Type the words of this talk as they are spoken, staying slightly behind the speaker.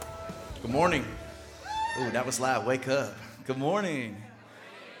Good morning. Ooh, that was loud. Wake up. Good morning.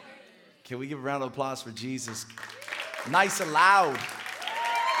 Can we give a round of applause for Jesus? Nice and loud.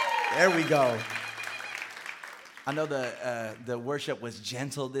 There we go. I know the worship was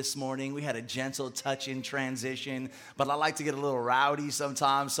gentle this morning. We had a gentle touch in transition, but I like to get a little rowdy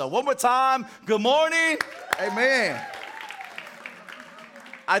sometimes. So one more time, good morning. Amen.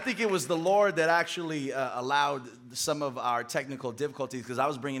 I think it was the Lord that actually allowed some of our technical difficulties, because I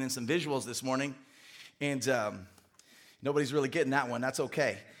was bringing in some visuals this morning, and nobody's really getting that one. That's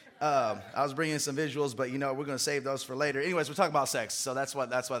okay. I was bringing in some visuals, but we're going to save those for later. Anyways, we're talking about sex, so that's why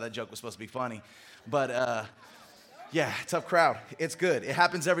that joke was supposed to be funny. But yeah, tough crowd. It's good. It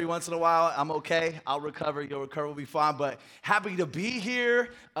happens every once in a while. I'm okay. I'll recover. You'll recover. We'll be fine. But happy to be here.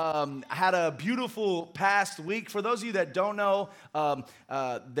 I had a beautiful past week. For those of you that don't know,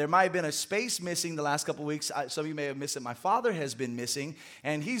 there might have been a space missing the last couple weeks. Some of you may have missed it. My father has been missing,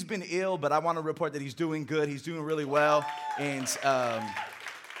 and he's been ill, but I want to report that he's doing good. He's doing really well.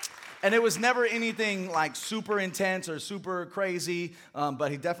 And it was never anything like super intense or super crazy,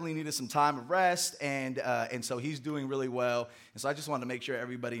 but he definitely needed some time of rest, and so he's doing really well. And so I just wanted to make sure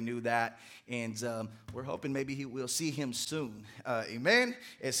everybody knew that, and we're hoping maybe we'll see him soon. Amen.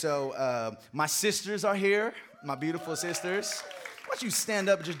 And so my sisters are here, my beautiful sisters. Why don't you stand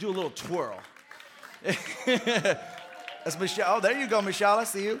up and just do a little twirl? That's Michelle. Oh, there you go, Michelle. I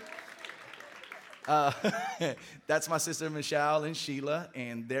see you. That's my sister Michelle and Sheila,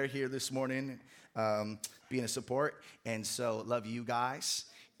 and they're here this morning being a support, and so love you guys.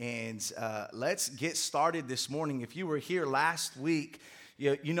 And let's get started this morning. If you were here last week,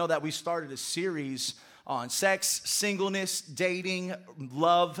 you know that we started a series on sex, singleness, dating,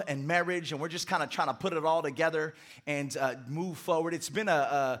 love, and marriage, and we're just kind of trying to put it all together and move forward. It's been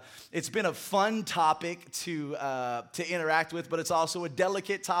a fun topic to interact with, but it's also a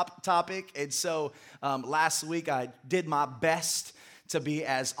delicate topic. And so last week I did my best to be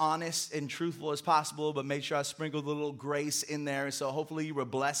as honest and truthful as possible, but made sure I sprinkled a little grace in there. And so hopefully you were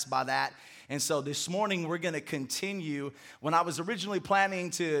blessed by that. And so this morning we're going to continue. When I was originally planning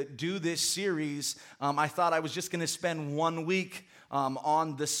to do this series, I thought I was just going to spend 1 week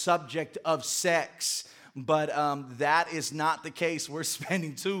on the subject of sex. But that is not the case. We're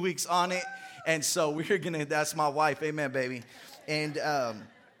spending 2 weeks on it. And so we're going to, that's my wife. Amen, baby. And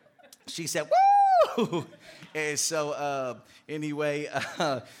she said, woo! And so anyway,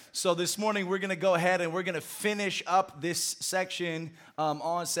 so this morning we're going to go ahead and we're going to finish up this section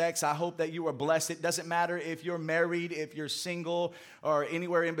on sex. I hope that you are blessed. It doesn't matter if you're married, if you're single, or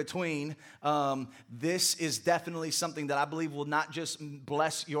anywhere in between. This is definitely something that I believe will not just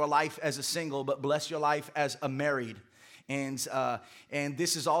bless your life as a single, but bless your life as a married. And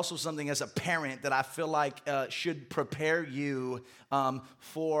this is also something as a parent that I feel like should prepare you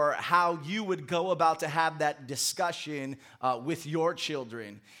for how you would go about to have that discussion with your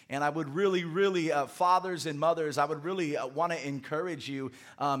children. And I would really, fathers and mothers, I would really want to encourage you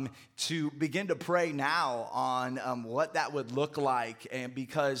to begin to pray now on what that would look like. And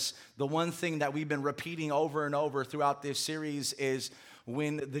because the one thing that we've been repeating over and over throughout this series is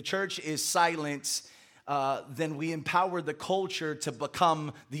when the church is silent, then we empower the culture to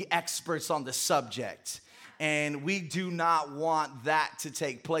become the experts on the subject. And we do not want that to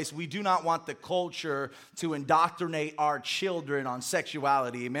take place. We do not want the culture to indoctrinate our children on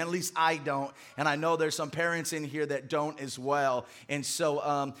sexuality. Amen. At least I don't. And I know there's some parents in here that don't as well. And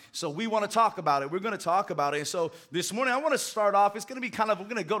so we want to talk about it. We're going to talk about it. And so this morning I want to start off. It's going to be we're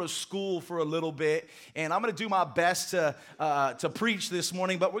going to go to school for a little bit. And I'm going to do my best to preach this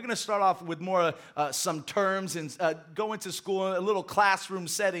morning. But we're going to start off with more some terms and go into school, a little classroom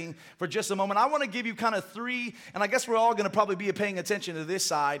setting for just a moment. I want to give you kind of three, and I guess we're all going to probably be paying attention to this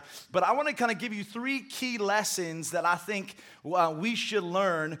side, but I want to kind of give you 3 key lessons that I think we should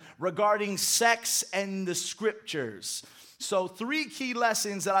learn regarding sex and the scriptures. So 3 key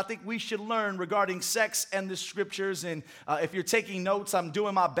lessons that I think we should learn regarding sex and the scriptures. And if you're taking notes, I'm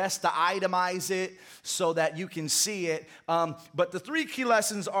doing my best to itemize it so that you can see it. But the 3 key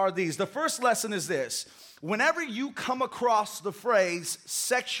lessons are these. The first lesson is this. Whenever you come across the phrase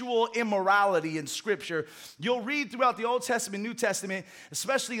sexual immorality in Scripture, you'll read throughout the Old Testament, New Testament,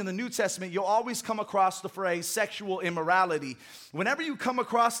 especially in the New Testament, you'll always come across the phrase sexual immorality. Whenever you come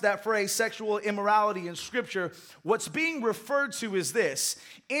across that phrase sexual immorality in Scripture, what's being referred to is this: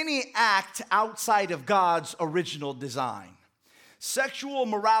 any act outside of God's original design. Sexual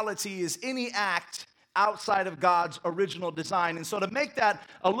morality is any act outside of God's original design. And so to make that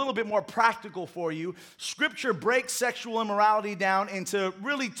a little bit more practical for you, Scripture breaks sexual immorality down into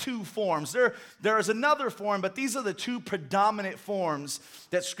really two forms. There is another form, but these are the two predominant forms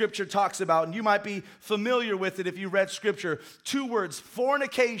that Scripture talks about. And you might be familiar with it if you read Scripture. Two words,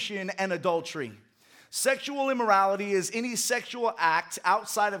 fornication and adultery. Sexual immorality is any sexual act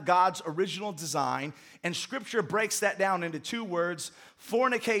outside of God's original design, and Scripture breaks that down into two words,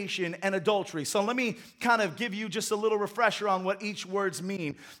 fornication and adultery. So let me kind of give you just a little refresher on what each words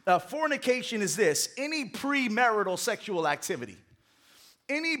mean. Fornication is this: any premarital sexual activity.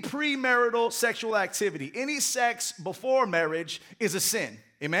 Any premarital sexual activity, any sex before marriage is a sin.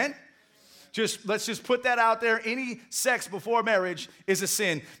 Amen? Let's just put that out there. Any sex before marriage is a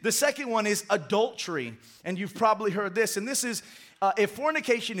sin. The second one is adultery. And you've probably heard this. And this is, if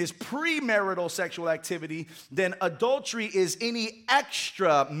fornication is premarital sexual activity, then adultery is any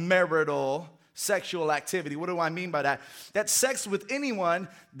extramarital sexual activity. What do I mean by that? That sex with anyone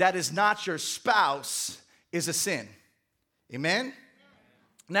that is not your spouse is a sin. Amen?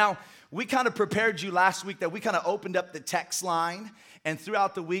 Now, we kind of prepared you last week that we kind of opened up the text line, and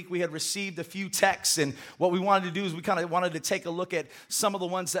throughout the week we had received a few texts, and what we wanted to do is we kind of wanted to take a look at some of the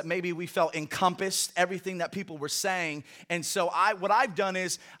ones that maybe we felt encompassed everything that people were saying. And so what I've done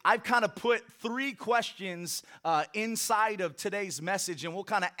is I've kind of put 3 questions inside of today's message, and we'll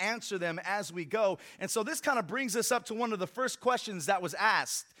kind of answer them as we go. And so this kind of brings us up to one of the first questions that was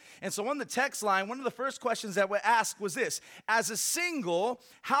asked. And so on the text line, one of the first questions that were asked was this: as a single,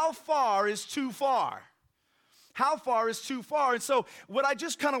 how far is too far? How far is too far? And so what I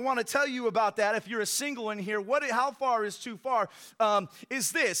just kind of want to tell you about that, if you're a single in here, how far is too far,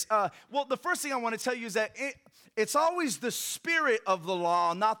 is this. Well, the first thing I want to tell you is that it's always the spirit of the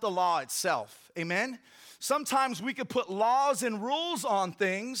law, not the law itself. Amen? Sometimes we could put laws and rules on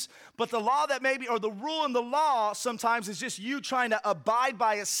things, but the law that maybe, or the rule in the law sometimes is just you trying to abide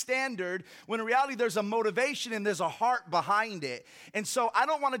by a standard, when in reality there's a motivation and there's a heart behind it. And so I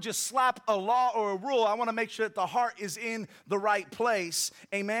don't want to just slap a law or a rule. I want to make sure that the heart is in the right place.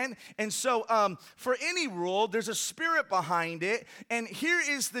 Amen? And so for any rule, there's a spirit behind it. And here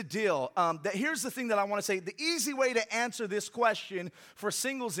is the deal. Here's the thing that I want to say. The easy way to answer this question for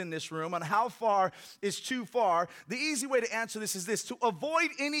singles in this room on how far is too far, the easy way to answer this is this: to avoid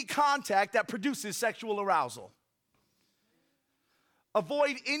any contact that produces sexual arousal.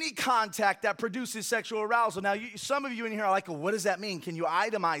 Avoid any contact that produces sexual arousal. Now, some of you in here are like, well, what does that mean? Can you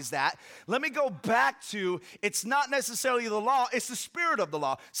itemize that? Let me go back to, it's not necessarily the law, it's the spirit of the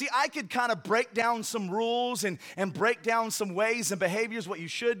law. See, I could kind of break down some rules and break down some ways and behaviors, what you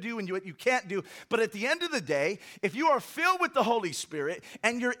should do and what you can't do. But at the end of the day, if you are filled with the Holy Spirit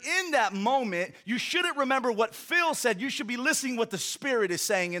and you're in that moment, you shouldn't remember what Phil said. You should be listening what the Spirit is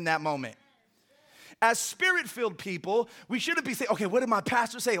saying in that moment. As Spirit-filled people, we shouldn't be saying, okay, what did my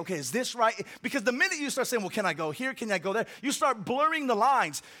pastor say? Okay, is this right? Because the minute you start saying, well, can I go here? Can I go there? You start blurring the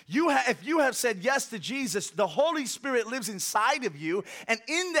lines. If you have said yes to Jesus, the Holy Spirit lives inside of you, and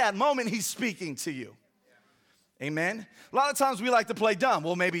in that moment, He's speaking to you. Amen? A lot of times we like to play dumb.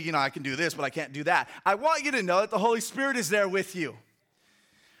 Well, maybe, I can do this, but I can't do that. I want you to know that the Holy Spirit is there with you.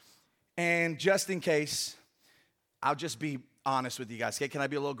 And just in case, I'll just be honest with you guys. Okay, can I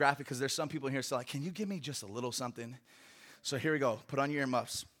be a little graphic? Because there's some people in here still like, can you give me just a little something? So here we go. Put on your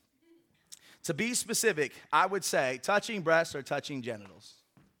earmuffs. To be specific, I would say touching breasts or touching genitals.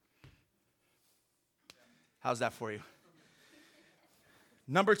 How's that for you?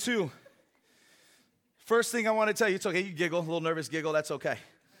 Number 2. First thing I want to tell you, it's okay, you giggle, a little nervous giggle, that's okay.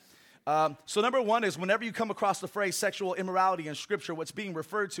 So number 1 is whenever you come across the phrase sexual immorality in Scripture, what's being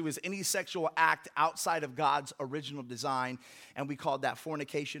referred to is any sexual act outside of God's original design, and we call that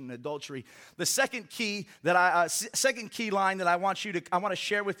fornication and adultery. The second key line that I want to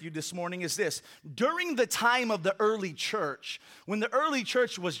share with you this morning is this: during the time of the early church, when the early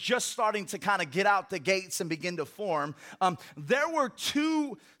church was just starting to kind of get out the gates and begin to form, there were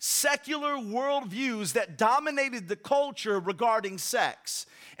 2 secular worldviews that dominated the culture regarding sex.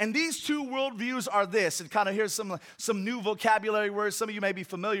 And these 2 worldviews are this, and kind of here's some new vocabulary words. Some of you may be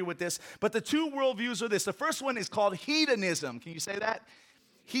familiar with this, but the 2 worldviews are this. The first one is called hedonism. Can you say that?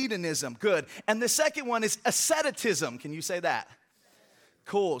 Hedonism, good. And the second one is asceticism. Can you say that?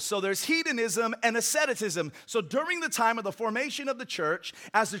 Cool. So there's hedonism and asceticism. So during the time of the formation of the church,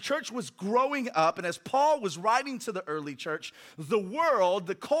 as the church was growing up and as Paul was writing to the early church, the world,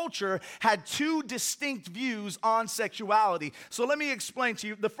 the culture, had two distinct views on sexuality. So let me explain to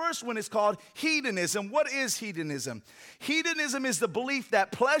you. The first one is called hedonism. What is hedonism? Hedonism is the belief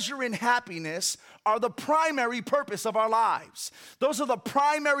that pleasure and happiness are the primary purpose of our lives. Those are the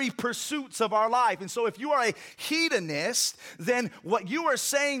primary pursuits of our life. And so if you are a hedonist, then what you are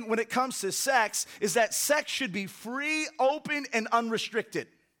saying when it comes to sex is that sex should be free, open, and unrestricted.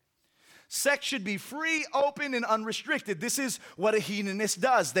 Sex should be free, open, and unrestricted. This is what a hedonist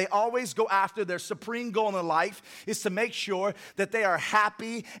does. They always go after their supreme goal in life is to make sure that they are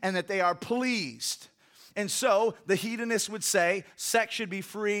happy and that they are pleased. And so the hedonist would say sex should be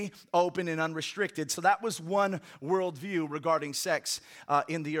free, open, and unrestricted. So that was one worldview regarding sex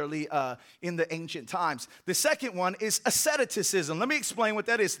in the ancient times. The second one is asceticism. Let me explain what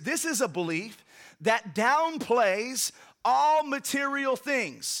that is. This is a belief that downplays all material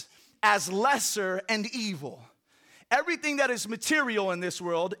things as lesser and evil. Everything that is material in this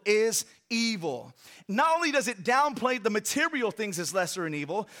world is evil. Not only does it downplay the material things as lesser and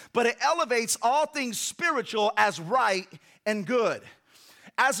evil, but it elevates all things spiritual as right and good.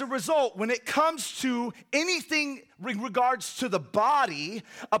 As a result, when it comes to anything in regards to the body,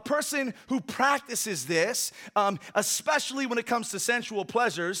 a person who practices this, especially when it comes to sensual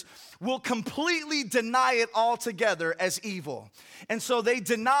pleasures, will completely deny it altogether as evil. And so they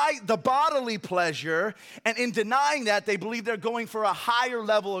deny the bodily pleasure, and in denying that, they believe they're going for a higher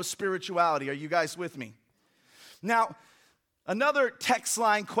level of spirituality. Are you guys with me? Now, another text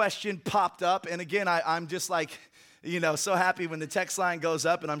line question popped up, and again, I'm just like, so happy when the text line goes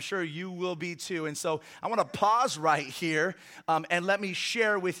up, and I'm sure you will be too. And so I want to pause right here and let me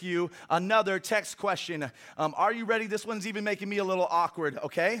share with you another text question. Are you ready? This one's even making me a little awkward,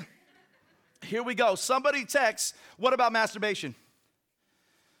 okay? Here we go. Somebody texts, what about masturbation?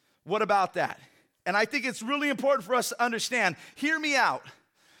 What about that? And I think it's really important for us to understand. Hear me out.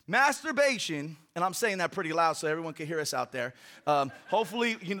 Masturbation, and I'm saying that pretty loud so everyone can hear us out there.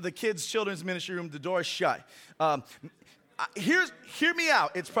 Hopefully, the kids' children's ministry room, the door is shut. Hear me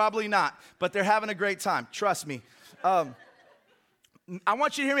out. It's probably not, but they're having a great time. Trust me. I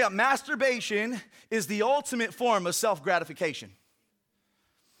want you to hear me out. Masturbation is the ultimate form of self-gratification.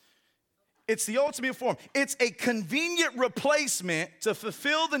 It's the ultimate form. It's a convenient replacement to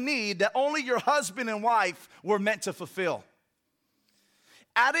fulfill the need that only your husband and wife were meant to fulfill.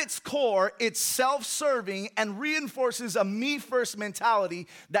 At its core, it's self-serving and reinforces a me-first mentality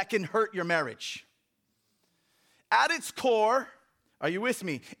that can hurt your marriage. At its core, are you with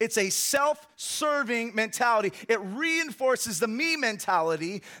me? It's a self-serving mentality. It reinforces the me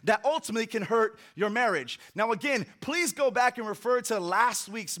mentality that ultimately can hurt your marriage. Now again, please go back and refer to last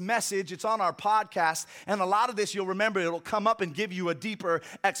week's message. It's on our podcast, and a lot of this you'll remember. It'll come up and give you a deeper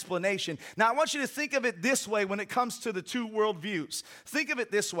explanation. Now I want you to think of it this way when it comes to the two worldviews. Think of it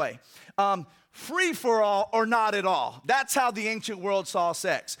this way. Free for all or not at all. That's how the ancient world saw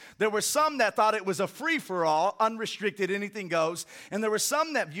sex. There were some that thought it was a free for all, unrestricted, anything goes. And there were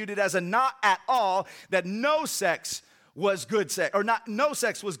some that viewed it as a not at all, that no sex was good sex, or not, no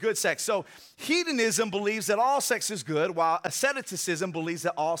sex was good sex. So hedonism believes that all sex is good, while asceticism believes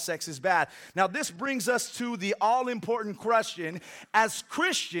that all sex is bad. Now this brings us to the all-important question. As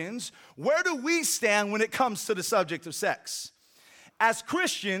Christians, where do we stand when it comes to the subject of sex? As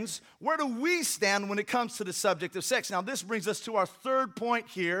Christians, where do we stand when it comes to the subject of sex? Now, this brings us to our third point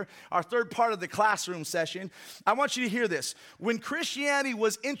here, our third part of the classroom session. I want you to hear this. When Christianity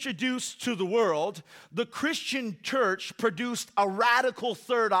was introduced to the world, the Christian church produced a radical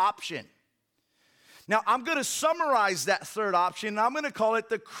third option. Now, I'm going to summarize that third option, and I'm going to call it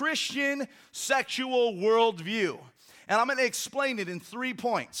the Christian sexual worldview. And I'm going to explain it in 3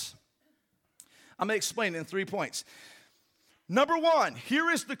 points. Number one, here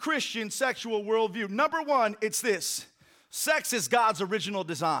is the Christian sexual worldview. Number one, it's this. Sex is God's original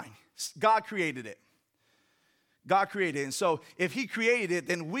design. God created it. And so if he created it,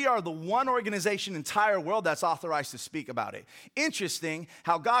 then we are the one organization in the entire world that's authorized to speak about it. Interesting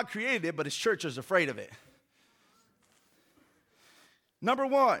how God created it, but his church is afraid of it. Number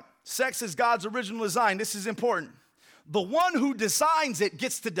one, sex is God's original design. This is important. The one who designs it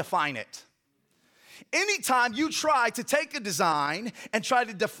gets to define it. Anytime you try to take a design and try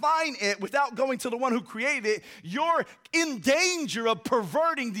to define it without going to the one who created it, you're in danger of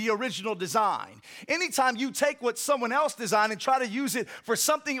perverting the original design. Anytime you take what someone else designed and try to use it for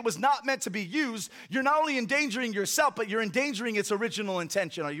something it was not meant to be used, you're not only endangering yourself, but you're endangering its original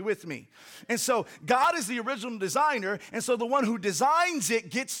intention. Are you with me? And so God is the original designer, and so the one who designs it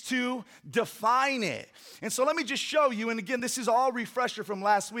gets to define it. And so let me just show you, and again, this is all refresher from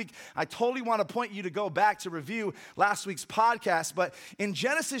last week. I totally want to point you to go back to review last week's podcast, but in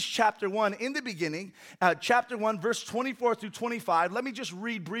Genesis chapter 1, in the beginning, chapter 1, verse 24 through 25, let me just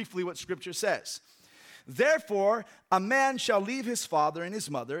read briefly what Scripture says. Therefore, a man shall leave his father and his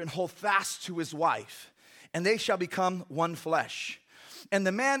mother and hold fast to his wife, and they shall become one flesh. And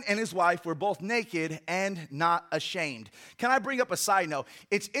the man and his wife were both naked and not ashamed. Can I bring up a side note?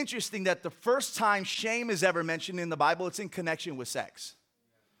 It's interesting that the first time shame is ever mentioned in the Bible, it's in connection with sex.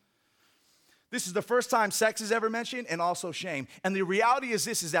 This is the first time sex is ever mentioned, and also shame. And the reality is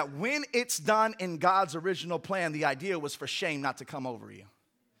this, is that when it's done in God's original plan, the idea was for shame not to come over you.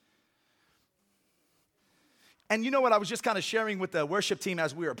 And you know what, I was just kind of sharing with the worship team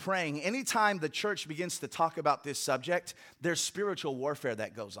as we were praying, anytime the church begins to talk about this subject, there's spiritual warfare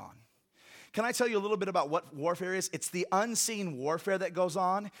that goes on. Can I tell you a little bit about what warfare is? It's the unseen warfare that goes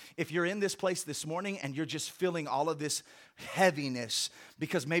on. If you're in this place this morning and you're just feeling all of this heaviness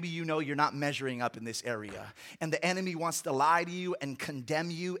because maybe you know you're not measuring up in this area, and the enemy wants to lie to you and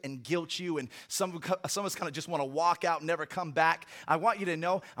condemn you and guilt you, and some of us kind of just want to walk out and never come back. I want you to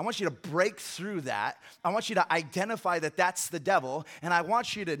know, I want you to break through that. I want you to identify that that's the devil, and I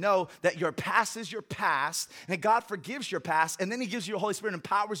want you to know that your past is your past, and God forgives your past, and then he gives you the Holy Spirit and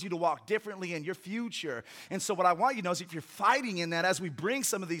empowers you to walk differently in your future. And so what I want you to know is if you're fighting in that, as we bring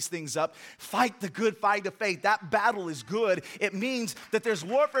some of these things up, fight the good fight of faith. That battle is good. It means that there's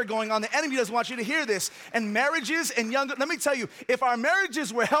warfare going on. The enemy doesn't want you to hear this. And marriages and let me tell you, if our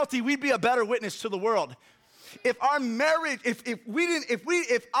marriages were healthy, we'd be a better witness to the world. If our marriage,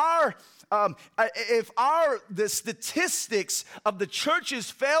 the statistics of the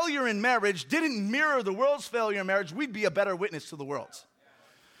church's failure in marriage didn't mirror the world's failure in marriage, we'd be a better witness to the world.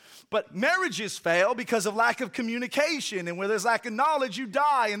 But marriages fail because of lack of communication, and where there's lack of knowledge, you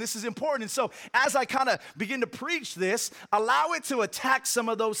die, and this is important. And so as I kind of begin to preach this, allow it to attack some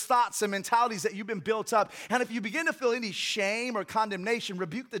of those thoughts and mentalities that you've been built up. And if you begin to feel any shame or condemnation,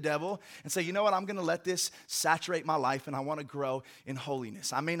 rebuke the devil and say, you know what, I'm going to let this saturate my life, and I want to grow in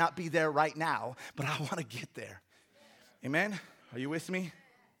holiness. I may not be there right now, but I want to get there. Amen? Are you with me?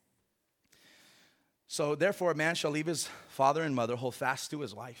 So therefore, a man shall leave his father and mother, hold fast to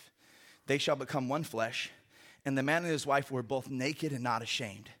his wife. They shall become one flesh, and the man and his wife were both naked and not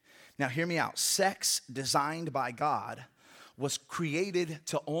ashamed. Now hear me out. Sex designed by God was created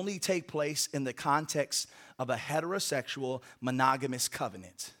to only take place in the context of a heterosexual monogamous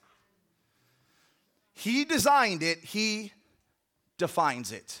covenant. He designed it, he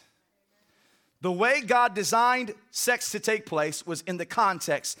defines it. The way God designed sex to take place was in the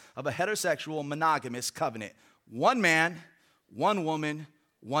context of a heterosexual monogamous covenant. One man, one woman,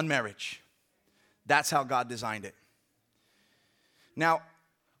 one marriage. That's how God designed it. Now,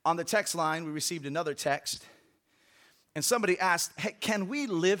 on the text line, we received another text, and somebody asked, hey, can we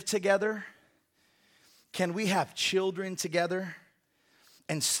live together? Can we have children together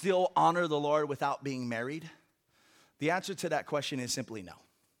and still honor the Lord without being married? The answer to that question is simply no.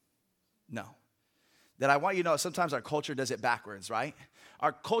 No. That I want you to know, sometimes our culture does it backwards, right?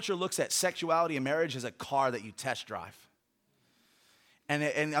 Our culture looks at sexuality and marriage as a car that you test drive.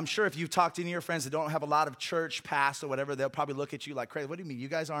 And I'm sure if you've talked to any of your friends that don't have a lot of church past or whatever, they'll probably look at you like crazy. What do you mean? You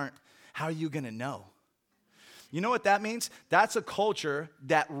guys aren't, how are you going to know? You know what that means? That's a culture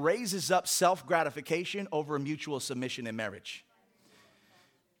that raises up self-gratification over mutual submission in marriage.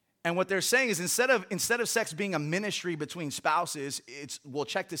 And what they're saying is instead of sex being a ministry between spouses, we'll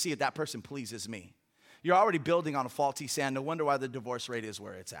check to see if that person pleases me. You're already building on a faulty sand. No wonder why the divorce rate is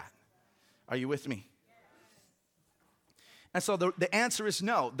where it's at. Are you with me? And so the answer is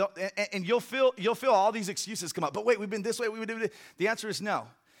no. And you'll feel all these excuses come up. But wait, we've been this way. The answer is no.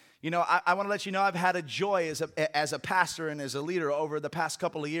 You know, I want to let you know I've had a joy as a pastor and as a leader over the past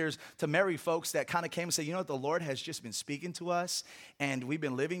couple of years to marry folks that kind of came and said, you know what, the Lord has just been speaking to us, and we've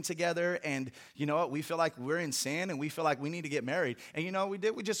been living together, and you know what, we feel like we're in sin, and we feel like we need to get married. And you know what we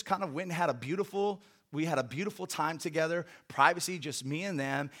did? We just kind of went and had a beautiful time together, privacy, just me and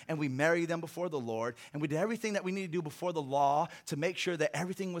them, and we married them before the Lord, and we did everything that we needed to do before the law to make sure that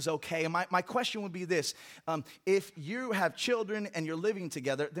everything was okay. And my question would be this, if you have children and you're living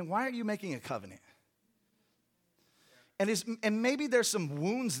together, then why are you making a covenant? And maybe there's some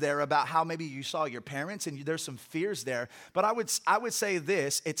wounds there about how maybe you saw your parents and there's some fears there. But I would say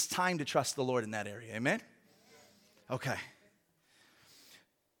this, it's time to trust the Lord in that area. Amen? Okay.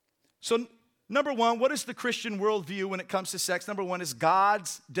 So number one, what is the Christian worldview when it comes to sex? Number one is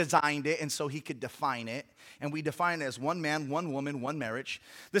God's designed it, and so he could define it. And we define it as one man, one woman, one marriage.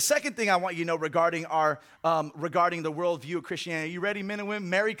 The second thing I want you to know regarding regarding the worldview of Christianity. Are you ready, men and women?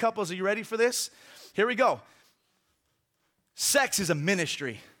 Married couples, are you ready for this? Here we go. Sex is a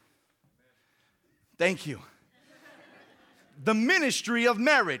ministry. Thank you. The ministry of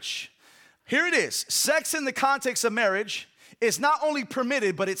marriage. Here it is. Sex in the context of marriage is not only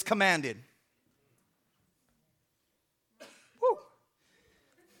permitted, but it's commanded. Woo.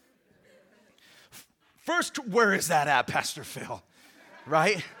 First, where is that at, Pastor Phil?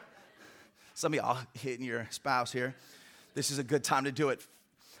 Right? Some of y'all hitting your spouse here. This is a good time to do it.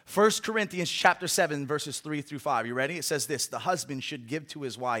 1 Corinthians chapter 7, verses 3 through 5. You ready? It says this: the husband should give to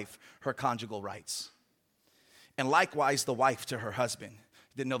his wife her conjugal rights, and likewise the wife to her husband.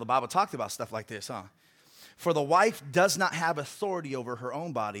 Didn't know the Bible talked about stuff like this, huh? For the wife does not have authority over her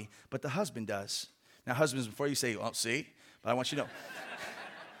own body, but the husband does. Now, husbands, before you say, well, see, but I want you to know.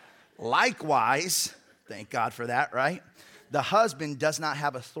 Likewise, thank God for that, right? The husband does not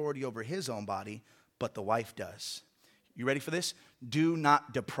have authority over his own body, but the wife does. You ready for this? Do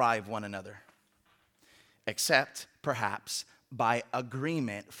not deprive one another, except perhaps by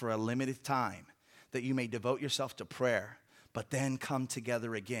agreement for a limited time, that you may devote yourself to prayer, but then come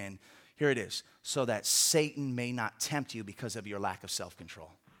together again. Here it is, so that Satan may not tempt you because of your lack of self-control.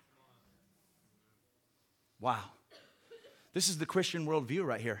 Wow. This is the Christian worldview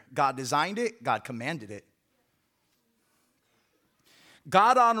right here. God designed it, God commanded it.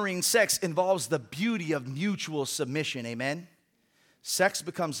 God-honoring sex involves the beauty of mutual submission, amen? Sex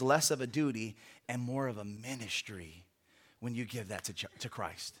becomes less of a duty and more of a ministry when you give that to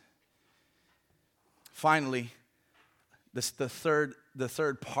Christ. Finally, the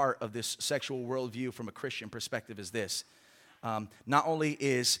third part of this sexual worldview from a Christian perspective is this. Not only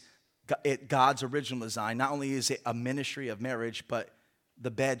is it God's original design, not only is it a ministry of marriage, but the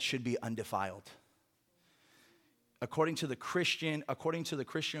bed should be undefiled. According to the Christian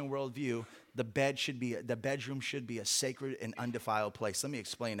worldview, the bedroom should be a sacred and undefiled place. Let me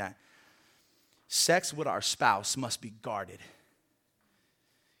explain that. Sex with our spouse must be guarded.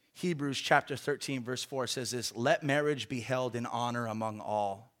 Hebrews chapter 13, verse 4 says this: let marriage be held in honor among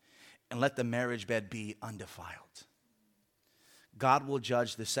all, and let the marriage bed be undefiled. God will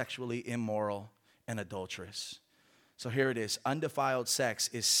judge the sexually immoral and adulterous. So here it is. Undefiled sex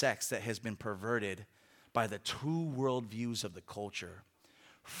is sex that has been perverted by the two worldviews of the culture.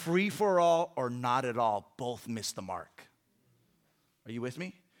 Free for all or not at all, both miss the mark. Are you with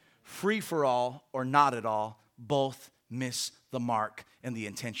me? Free for all or not at all, both miss the mark and the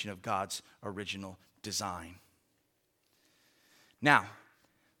intention of God's original design. Now,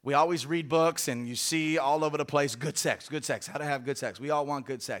 we always read books and you see all over the place, good sex, how to have good sex. We all want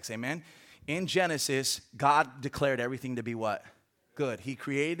good sex, amen? In Genesis, God declared everything to be what? Good. He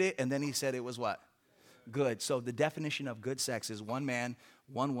created it and then he said it was what? Good. So the definition of good sex is one man,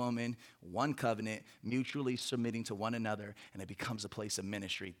 one woman, one covenant, mutually submitting to one another, and it becomes a place of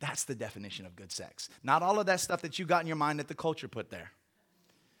ministry. That's the definition of good sex. Not all of that stuff that you got in your mind that the culture put there.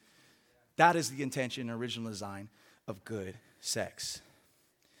 That is the intention and original design of good sex.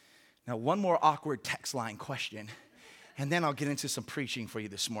 Now, one more awkward text line question, and then I'll get into some preaching for you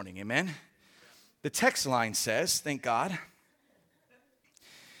this morning. Amen? The text line says, thank God,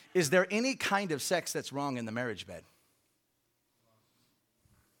 is there any kind of sex that's wrong in the marriage bed?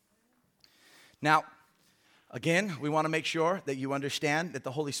 Now, again, we want to make sure that you understand that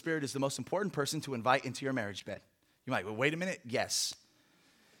the Holy Spirit is the most important person to invite into your marriage bed. You might, well, wait a minute. Yes.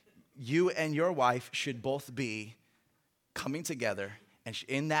 You and your wife should both be coming together, and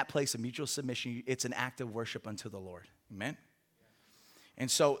in that place of mutual submission, it's an act of worship unto the Lord. Amen? And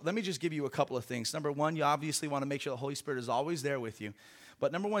so let me just give you a couple of things. Number one, you obviously want to make sure the Holy Spirit is always there with you.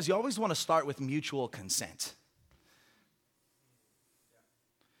 But number one is you always want to start with mutual consent.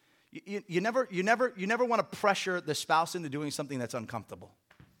 You never want to pressure the spouse into doing something that's uncomfortable.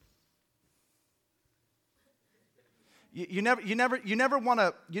 You never want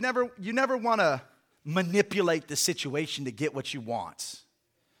to manipulate the situation to get what you want.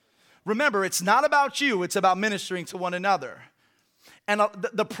 Remember, it's not about you, it's about ministering to one another. And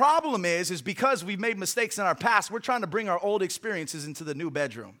the problem is because we've made mistakes in our past, we're trying to bring our old experiences into the new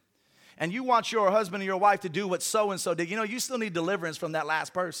bedroom. And you want your husband or your wife to do what so-and-so did. You know, you still need deliverance from that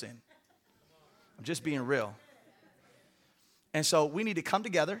last person. I'm just being real. And so we need to come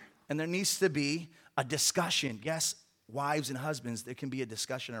together, and there needs to be a discussion. Yes, wives and husbands, there can be a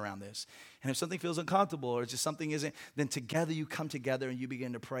discussion around this. And if something feels uncomfortable or just something isn't, then together you come together and you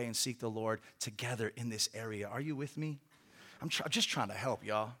begin to pray and seek the Lord together in this area. Are you with me? I'm just trying to help,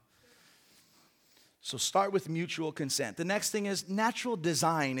 y'all. So start with mutual consent. The next thing is natural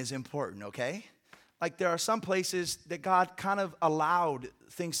design is important, okay? Like there are some places that God kind of allowed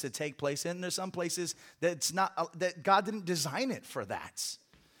things to take place in. There's some places that God didn't design it for that.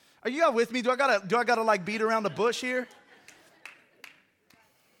 Are you all with me? Do I gotta like beat around the bush here?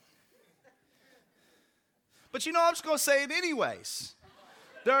 But you know, I'm just gonna say it anyways.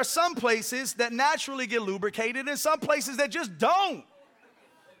 There are some places that naturally get lubricated and some places that just don't.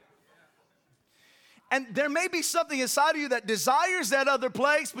 And there may be something inside of you that desires that other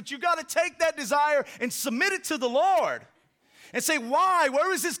place, but you got to take that desire and submit it to the Lord. And say, why?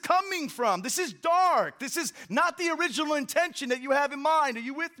 Where is this coming from? This is dark. This is not the original intention that you have in mind. Are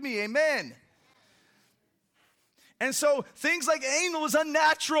you with me? Amen. And so things like anal is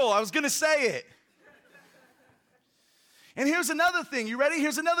unnatural. I was going to say it. And here's another thing. You ready?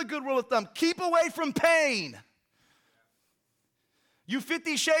 Here's another good rule of thumb. Keep away from pain. You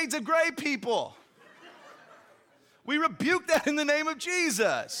 50 Shades of Grey people. We rebuke that in the name of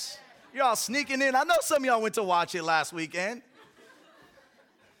Jesus. Y'all sneaking in. I know some of y'all went to watch it last weekend.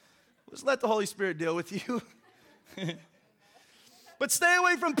 Just let the Holy Spirit deal with you. But stay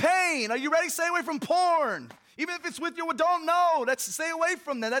away from pain. Are you ready? Stay away from porn. Even if it's with you, don't know. Stay away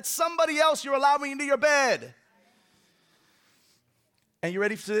from that. That's somebody else you're allowing into your bed. And you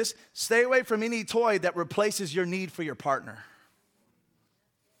ready for this? Stay away from any toy that replaces your need for your partner.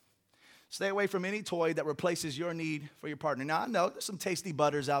 Stay away from any toy that replaces your need for your partner. Now, I know there's some tasty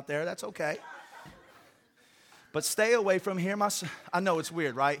butters out there. That's okay. But stay away from here. I know it's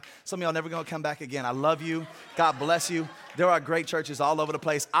weird, right? Some of y'all never going to come back again. I love you. God bless you. There are great churches all over the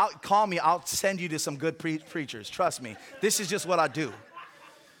place. Call me. I'll send you to some good preachers. Trust me. This is just what I do.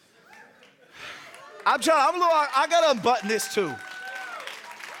 I got to unbutton this too.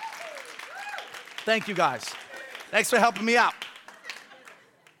 Thank you, guys. Thanks for helping me out.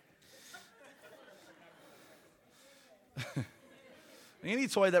 Any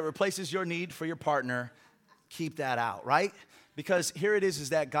toy that replaces your need for your partner, keep that out, right? Because here it is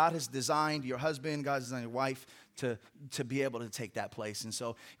that God has designed your husband, God has designed your wife to be able to take that place. And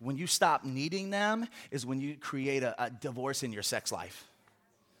so when you stop needing them is when you create a divorce in your sex life,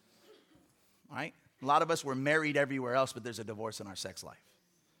 right? A lot of us, we're married everywhere else, but there's a divorce in our sex life.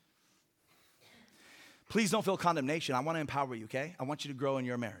 Please don't feel condemnation. I want to empower you, okay? I want you to grow in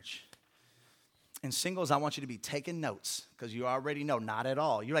your marriage. And singles, I want you to be taking notes because you already know, not at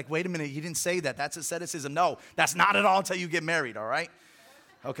all. You're like, wait a minute, he didn't say that. That's asceticism. No, that's not at all until you get married, all right?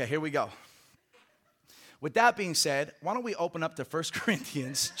 Okay, here we go. With that being said, why don't we open up to 1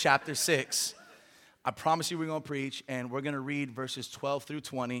 Corinthians chapter 6. I promise you we're going to preach, and we're going to read verses 12 through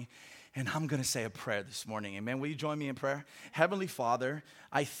 20. And I'm going to say a prayer this morning. Amen. Will you join me in prayer? Heavenly Father,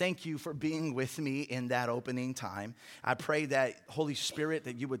 I thank you for being with me in that opening time. I pray that, Holy Spirit,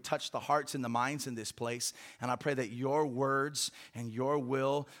 that you would touch the hearts and the minds in this place. And I pray that your words and your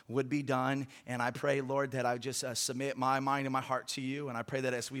will would be done. And I pray, Lord, that I just submit my mind and my heart to you. And I pray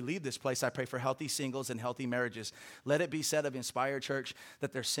that as we leave this place, I pray for healthy singles and healthy marriages. Let it be said of Inspire Church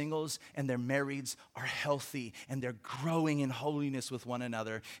that their singles and their marrieds are healthy and they're growing in holiness with one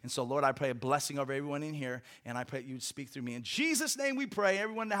another. And so, Lord, I pray a blessing over everyone in here, and I pray you'd speak through me. In Jesus' name we pray.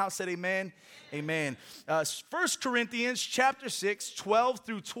 Everyone in the house said amen. Amen. 1 Corinthians chapter 6, 12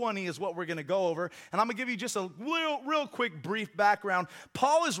 through 20 is what we're going to go over. And I'm going to give you just a real quick brief background.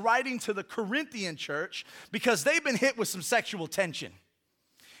 Paul is writing to the Corinthian church because they've been hit with some sexual tension.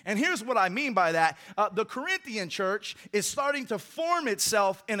 And here's what I mean by that. The Corinthian church is starting to form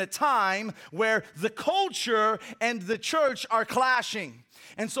itself in a time where the culture and the church are clashing.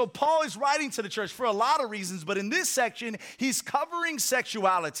 And so Paul is writing to the church for a lot of reasons, but in this section, he's covering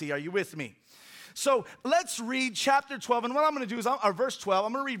sexuality. Are you with me? So let's read chapter 12, and what I'm going to do is, verse 12,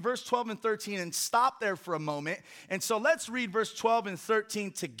 I'm going to read verse 12 and 13 and stop there for a moment. And so let's read verse 12 and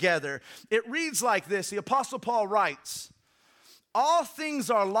 13 together. It reads like this. The Apostle Paul writes, "All things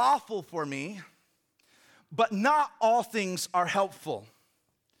are lawful for me, but not all things are helpful.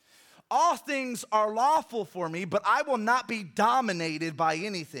 All things are lawful for me, but I will not be dominated by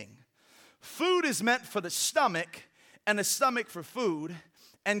anything. Food is meant for the stomach, and the stomach for food,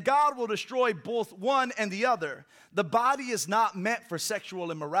 and God will destroy both one and the other. The body is not meant for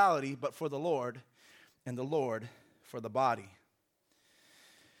sexual immorality, but for the Lord, and the Lord for the body."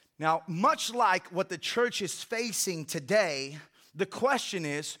 Now, much like what the church is facing today, the question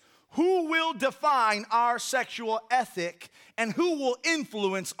is, Who will define our sexual ethic and who will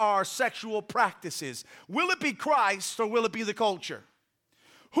influence our sexual practices? Will it be Christ or will it be the culture?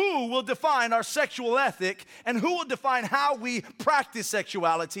 Who will define our sexual ethic and who will define how we practice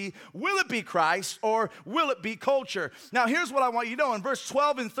sexuality? Will it be Christ or will it be culture? Now, here's what I want you to know. In verse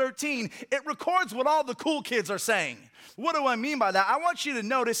 12 and 13, it records what all the cool kids are saying. What do I mean by that? I want you to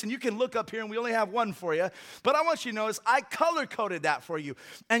notice, and you can look up here, and we only have one for you, but I want you to notice I color-coded that for you.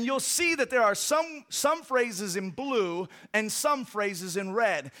 And you'll see that there are some phrases in blue and some phrases in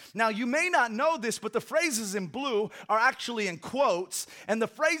red. Now, you may not know this, but the phrases in blue are actually in quotes, and the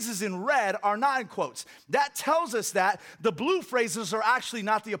phrases in red are not in quotes. That tells us that the blue phrases are actually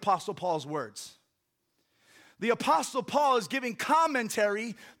not the Apostle Paul's words. The Apostle Paul is giving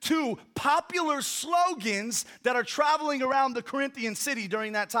commentary to popular slogans that are traveling around the Corinthian city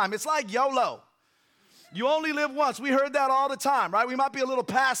during that time. It's like YOLO. You only live once. We heard that all the time, right? We might be a little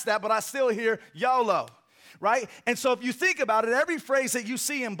past that, but I still hear YOLO, right? And so if you think about it, every phrase that you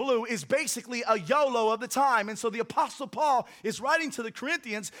see in blue is basically a YOLO of the time. And so the Apostle Paul is writing to the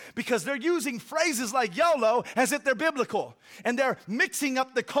Corinthians because they're using phrases like YOLO as if they're biblical. And they're mixing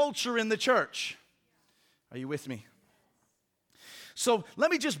up the culture in the church. Are you with me? So let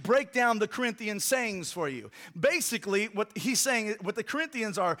me just break down the Corinthian sayings for you. Basically, what he's saying, what the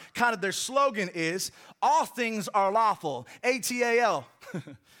Corinthians are, kind of their slogan is, all things are lawful, A-T-A-L.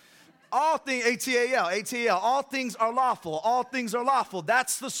 A-T-A-L, all things are lawful, all things are lawful.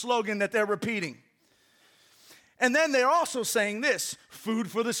 That's the slogan that they're repeating. And then they're also saying this, food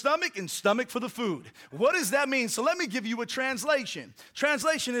for the stomach and stomach for the food. What does that mean? So let me give you a translation.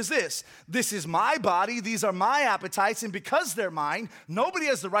 Translation is this is my body, these are my appetites, and because they're mine, nobody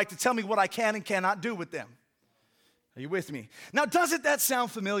has the right to tell me what I can and cannot do with them. Are you with me? Now, doesn't that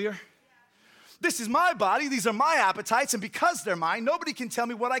sound familiar? This is my body, these are my appetites, and because they're mine, nobody can tell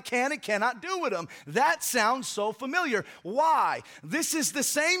me what I can and cannot do with them. That sounds so familiar. Why? This is the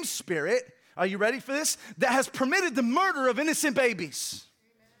same spirit, are you ready for this? That has permitted the murder of innocent babies.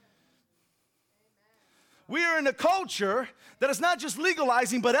 We are in a culture that is not just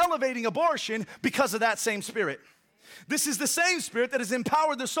legalizing but elevating abortion because of that same spirit. This is the same spirit that has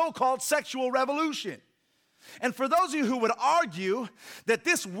empowered the so-called sexual revolution. And for those of you who would argue that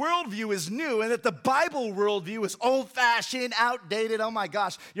this worldview is new and that the Bible worldview is old-fashioned, outdated, oh my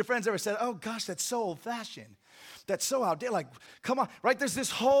gosh, your friends ever said, oh gosh, that's so old-fashioned. That's so outdated. Like, come on, right? There's this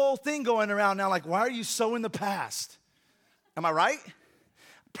whole thing going around now, like, why are you so in the past? Am I right?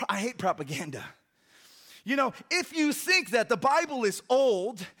 I hate propaganda. You know, if you think that the Bible is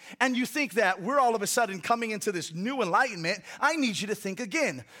old and you think that we're all of a sudden coming into this new enlightenment, I need you to think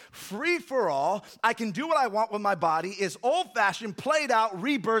again. Free for all, I can do what I want with my body is old-fashioned, played out,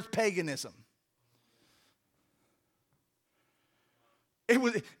 rebirth paganism.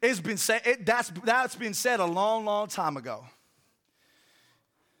 It's been said, that's been said a long, long time ago.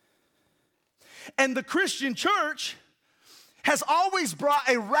 And the Christian church has always brought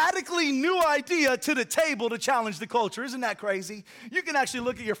a radically new idea to the table to challenge the culture. Isn't that crazy? You can actually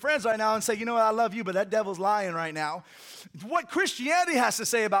look at your friends right now and say, you know what, I love you, but that devil's lying right now. What Christianity has to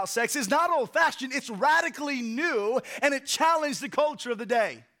say about sex is not old-fashioned, it's radically new, and it challenged the culture of the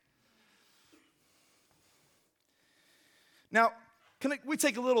day. Now, can we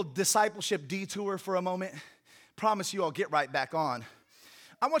take a little discipleship detour for a moment? Promise you I'll get right back on.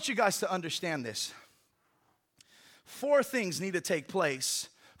 I want you guys to understand this. 4 things need to take place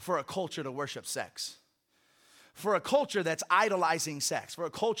for a culture to worship sex. For a culture that's idolizing sex, for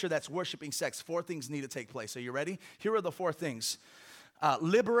a culture that's worshiping sex, 4 things need to take place. Are you ready? Here are the 4 things.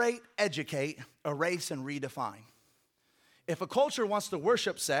 Liberate, educate, erase, and redefine. If a culture wants to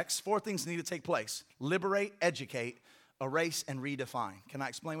worship sex, 4 things need to take place. Liberate, educate, erase, and redefine. Can I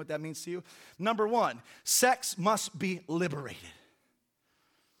explain what that means to you? Number 1, sex must be liberated.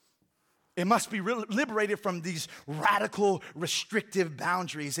 It must be liberated from these radical, restrictive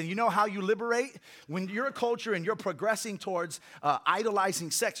boundaries. And you know how you liberate? When you're a culture and you're progressing towards idolizing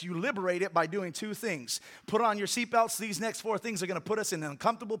sex, you liberate it by doing 2 things. Put on your seatbelts. These next 4 things are going to put us in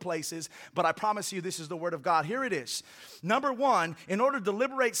uncomfortable places, but I promise you this is the word of God. Here it is. Number 1, in order to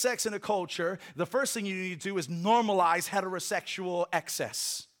liberate sex in a culture, the first thing you need to do is normalize heterosexual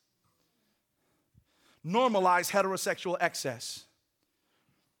excess. Normalize heterosexual excess.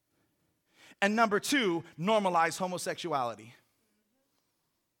 And number 2, normalize homosexuality.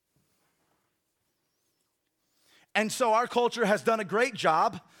 And so our culture has done a great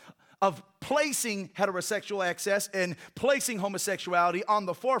job of placing heterosexual excess and placing homosexuality on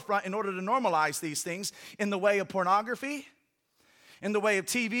the forefront in order to normalize these things in the way of pornography, in the way of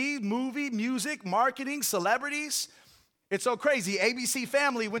TV, movie, music, marketing, celebrities. It's so crazy. ABC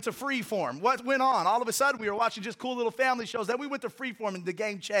Family went to Freeform. What went on? All of a sudden, we were watching just cool little family shows. Then we went to Freeform, and the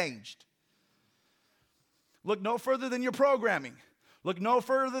game changed. Look no further than your programming. Look no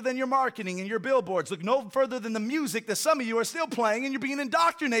further than your marketing and your billboards. Look no further than the music that some of you are still playing, and you're being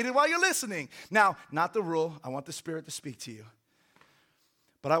indoctrinated while you're listening. Now, not the rule. I want the Spirit to speak to you.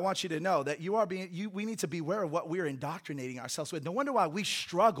 But I want you to know that we need to beware of what we're indoctrinating ourselves with. No wonder why we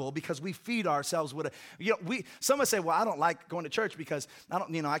struggle, because we feed ourselves with some would say, well, I don't like going to church because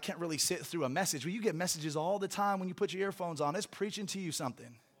I can't really sit through a message. Well, you get messages all the time when you put your earphones on. It's preaching to you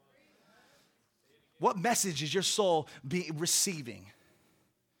something. What message is your soul receiving?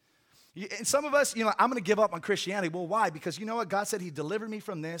 And some of us, I'm going to give up on Christianity. Well, why? Because you know what? God said he delivered me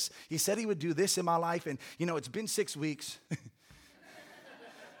from this. He said he would do this in my life. And, it's been 6 weeks.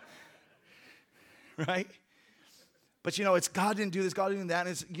 Right? But, it's God didn't do this, God didn't do that. And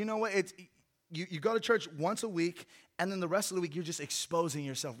it's, you know what? You go to church once a week, and then the rest of the week, you're just exposing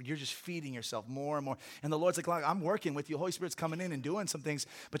yourself. You're just feeding yourself more and more. And the Lord's like, I'm working with you. Holy Spirit's coming in and doing some things.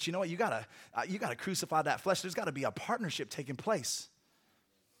 But you know what? You gotta crucify that flesh. There's got to be a partnership taking place.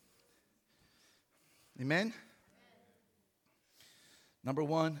 Amen? Number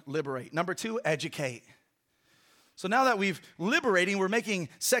 1, liberate. Number 2, educate. So now that we're making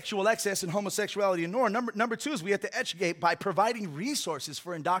sexual excess and homosexuality a norm. Number 2 is we have to educate by providing resources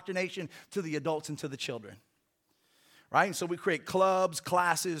for indoctrination to the adults and to the children. Right? So we create clubs,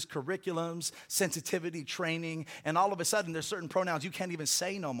 classes, curriculums, sensitivity training, and all of a sudden there's certain pronouns you can't even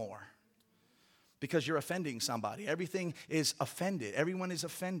say no more because you're offending somebody. Everything is offended. Everyone is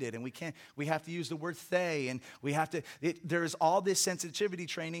offended, and we have to use the word they, and there's all this sensitivity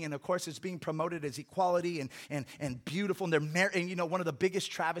training, and of course it's being promoted as equality and beautiful, and one of the biggest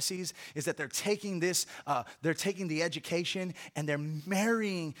travesties is that they're taking the education and they're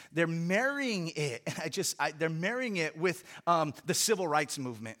marrying it, and they're marrying it with the civil rights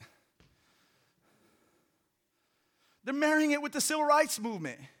movement. They're marrying it with the civil rights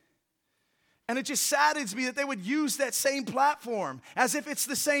movement. And it just saddens me that they would use that same platform as if it's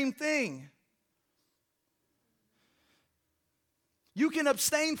the same thing. You can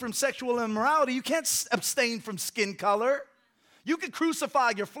abstain from sexual immorality. You can't abstain from skin color. You can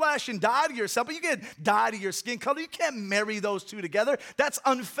crucify your flesh and die to yourself, but you can't die to your skin color. You can't marry those two together. That's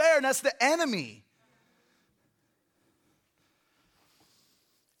unfair, and that's the enemy.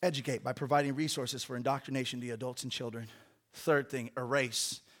 Educate by providing resources for indoctrination to adults and children. Third thing,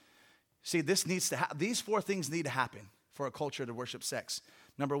 erase. See, these 4 things need to happen for a culture to worship sex.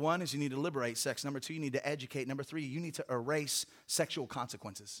 Number 1 is you need to liberate sex. Number 2, you need to educate. Number 3, you need to erase sexual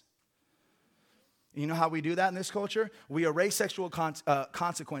consequences. You know how we do that in this culture? We erase sexual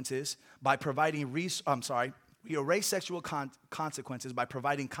consequences by providing we erase sexual consequences by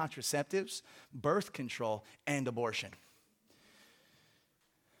providing contraceptives, birth control, and abortion.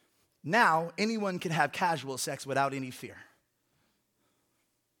 Now, anyone can have casual sex without any fear.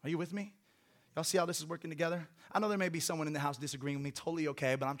 Are you with me? Y'all see how this is working together? I know there may be someone in the house disagreeing with me, totally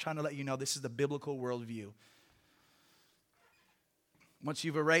okay, but I'm trying to let you know this is the biblical worldview. Once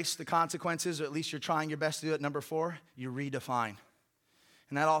you've erased the consequences, or at least you're trying your best to do it, number 4, you redefine.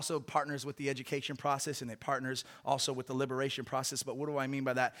 And that also partners with the education process, and it partners also with the liberation process. But what do I mean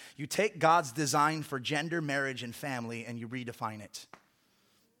by that? You take God's design for gender, marriage, and family, and you redefine it.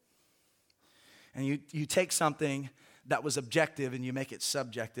 And you take something that was objective and you make it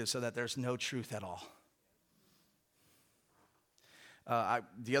subjective so that there's no truth at all.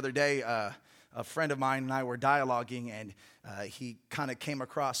 The other day, a friend of mine and I were dialoguing, and he kind of came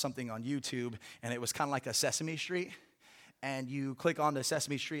across something on YouTube, and it was kind of like a Sesame Street. And you click on the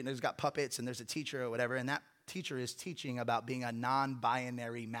Sesame Street, and there's got puppets, and there's a teacher or whatever, and that teacher is teaching about being a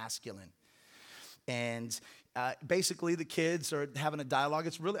non-binary masculine. And basically, the kids are having a dialogue.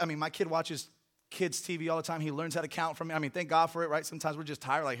 It's really, my kid watches kids TV all the time. He learns how to count from me. Thank God for it, right? Sometimes we're just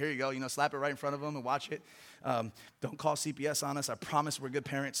tired, like, here you go, slap it right in front of him and watch it. Don't call CPS on us. I promise we're good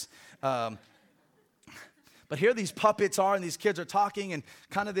parents. But here these puppets are, and these kids are talking, and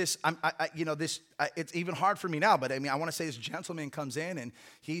kind of this, it's even hard for me now, but I want to say this gentleman comes in, and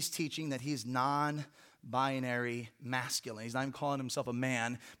he's teaching that he's non-binary masculine. He's not even calling himself a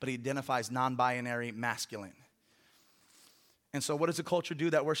man, but he identifies non-binary masculine. And so what does a culture do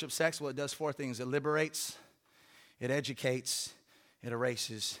that worships sex? Well, it does 4 things. It liberates, it educates, it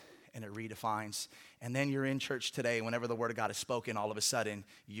erases, and it redefines. And then you're in church today, whenever the word of God is spoken, all of a sudden,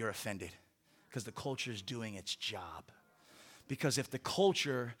 you're offended because the culture is doing its job. Because if the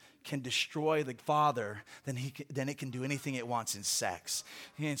culture can destroy the Father, then it can do anything it wants in sex.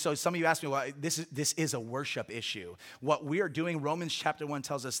 And so some of you ask me, well, this is a worship issue. What we are doing, Romans chapter 1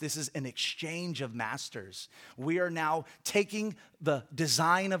 tells us this is an exchange of masters. We are now taking the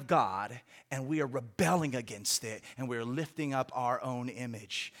design of God and we are rebelling against it, and we're lifting up our own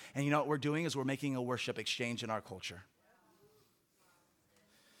image. And you know what we're doing is we're making a worship exchange in our culture.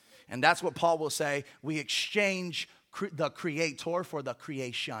 And that's what Paul will say. We exchange the creator for the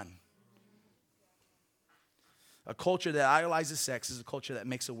creation. A culture that idolizes sex is a culture that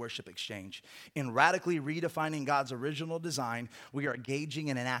makes a worship exchange. In radically redefining God's original design, we are engaging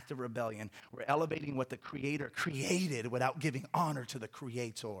in an act of rebellion. We're elevating what the Creator created without giving honor to the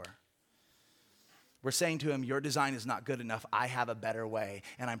Creator. We're saying to him, your design is not good enough. I have a better way.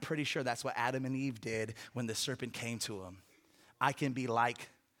 And I'm pretty sure that's what Adam and Eve did when the serpent came to him. I can be like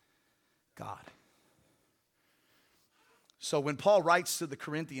God. So when Paul writes to the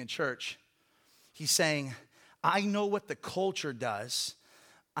Corinthian church, he's saying, I know what the culture does.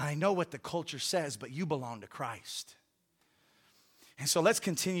 I know what the culture says, but you belong to Christ. And so let's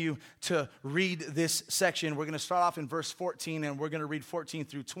continue to read this section. We're going to start off in verse 14, and we're going to read 14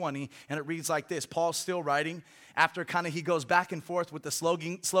 through 20. And it reads like this. Paul's still writing. After he goes back and forth with the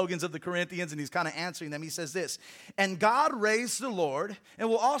slogans of the Corinthians, and he's kind of answering them. He says this, and God raised the Lord and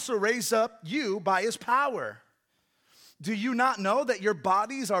will also raise up you by his power. Do you not know that your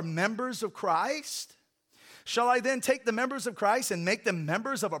bodies are members of Christ? Shall I then take the members of Christ and make them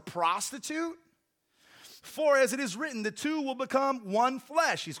members of a prostitute? For as it is written, the two will become one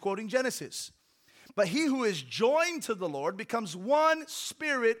flesh. He's quoting Genesis. But he who is joined to the Lord becomes one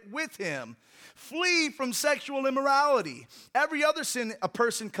spirit with him. Flee from sexual immorality. Every other sin a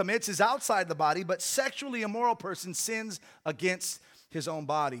person commits is outside the body, but sexually immoral person sins against his own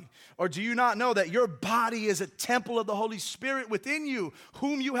body. Or do you not know that your body is a temple of the Holy Spirit within you,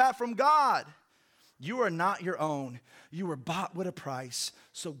 whom you have from God? You are not your own. You were bought with a price.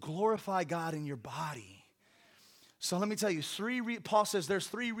 So glorify God in your body. So let me tell you, Paul says there's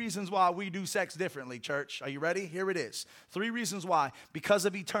 3 reasons why we do sex differently, church. Are you ready? Here it is. 3 reasons why. Because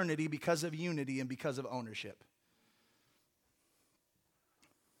of eternity, because of unity, and because of ownership.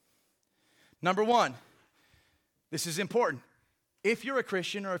 Number 1, this is important. If you're a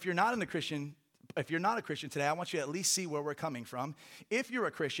Christian, or if you're not a Christian today, I want you to at least see where we're coming from. If you're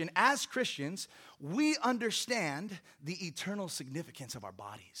a Christian, as Christians, we understand the eternal significance of our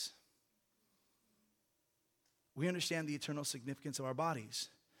bodies. We understand the eternal significance of our bodies.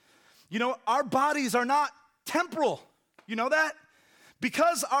 You know, our bodies are not temporal. You know that?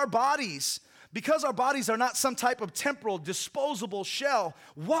 Because our bodies are not some type of temporal, disposable shell,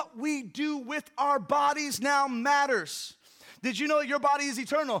 what we do with our bodies now matters. Did you know that your body is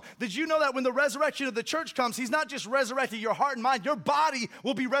eternal? Did you know that when the resurrection of the church comes, he's not just resurrecting your heart and mind, your body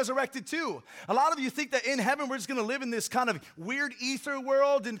will be resurrected too. A lot of you think that in heaven we're just going to live in this kind of weird ether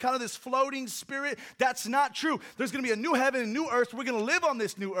world and kind of this floating spirit. That's not true. There's going to be a new heaven and new earth. We're going to live on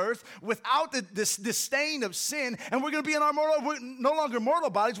this new earth without this stain of sin, and we're going to be in our no longer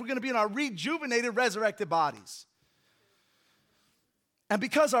mortal bodies. We're going to be in our rejuvenated, resurrected bodies. And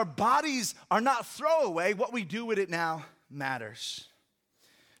because our bodies are not throwaway, what we do with it now matters.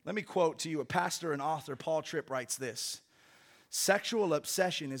 Let me quote to you a pastor and author, Paul Tripp, writes this: sexual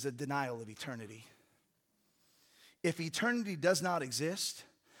obsession is a denial of eternity. If eternity does not exist,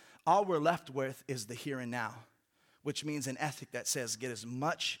 all we're left with is the here and now, which means an ethic that says get as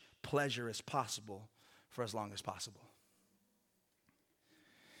much pleasure as possible for as long as possible.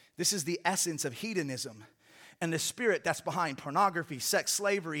 This is the essence of hedonism and the spirit that's behind pornography, sex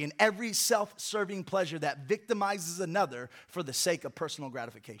slavery, and every self-serving pleasure that victimizes another for the sake of personal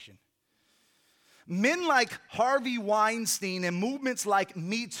gratification. Men like Harvey Weinstein and movements like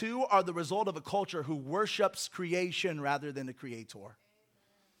Me Too are the result of a culture who worships creation rather than the creator.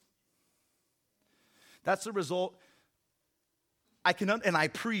 That's the result. I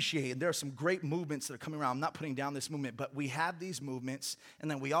appreciate, and there are some great movements that are coming around. I'm not putting down this movement, but we have these movements, and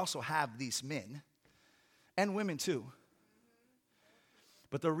then we also have these men. And women too.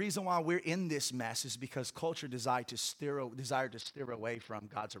 But the reason why we're in this mess is because culture desired to steer away from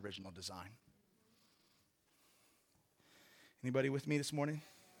God's original design. Anybody with me this morning?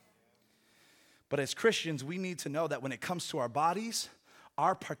 But as Christians, we need to know that when it comes to our bodies,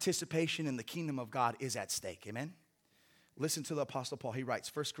 our participation in the kingdom of God is at stake. Amen? Listen to the Apostle Paul. He writes,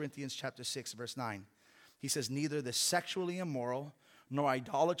 1 Corinthians chapter 6, verse 9. He says, neither the sexually immoral, nor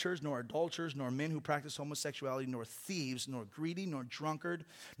idolaters, nor adulterers, nor men who practice homosexuality, nor thieves, nor greedy, nor drunkard,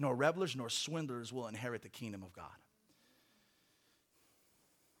 nor revelers, nor swindlers will inherit the kingdom of God.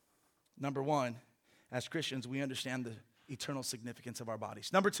 Number 1, as Christians, we understand the eternal significance of our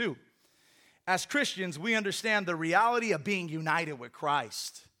bodies. Number two, as Christians, we understand the reality of being united with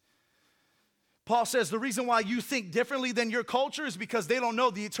Christ. Paul says the reason why you think differently than your culture is because they don't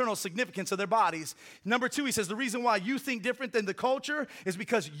know the eternal significance of their bodies. Number two, he says the reason why you think different than the culture is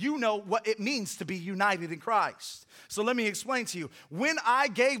because you know what it means to be united in Christ. So let me explain to you. When I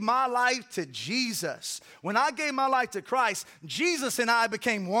gave my life to Jesus, when I gave my life to Christ, Jesus and I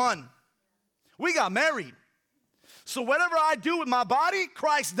became one. We got married. So whatever I do with my body,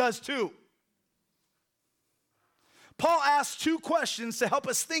 Christ does too. Paul asks two questions to help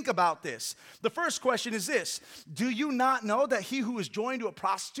us think about this. The first question is this: do you not know that he who is joined to a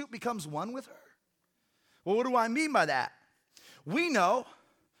prostitute becomes one with her? Well, what do I mean by that? We know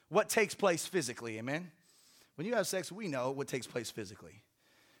what takes place physically, amen? When you have sex, we know what takes place physically,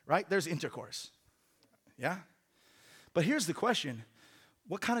 right? There's intercourse, yeah? But here's the question: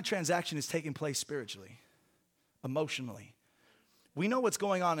 what kind of transaction is taking place spiritually, emotionally? We know what's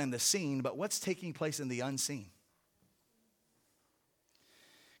going on in the seen, but what's taking place in the unseen?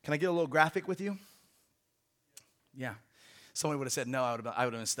 Can I get a little graphic with you? Yeah. Someone would have said no, I would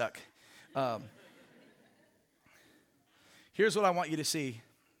have been stuck. Here's what I want you to see.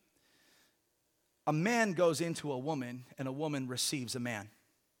 A man goes into a woman, and a woman receives a man.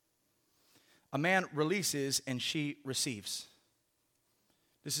 A man releases, and she receives.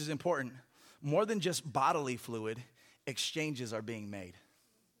 This is important. More than just bodily fluid, exchanges are being made.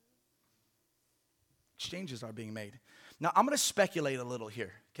 Exchanges are being made. Now, I'm going to speculate a little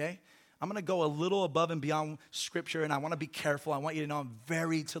here, okay? I'm going to go a little above and beyond Scripture, and I want to be careful. I want you to know I'm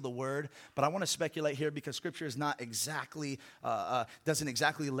very to the Word, but I want to speculate here because Scripture is not exactly, doesn't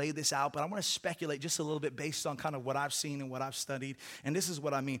exactly lay this out, but I want to speculate just a little bit based on kind of what I've seen and what I've studied, and this is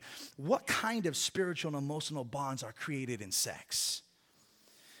what I mean. What kind of spiritual and emotional bonds are created in sex?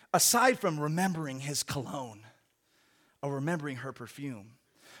 Aside from remembering his cologne or remembering her perfume,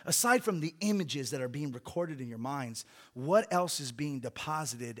 aside from the images that are being recorded in your minds, what else is being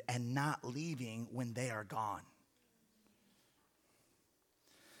deposited and not leaving when they are gone?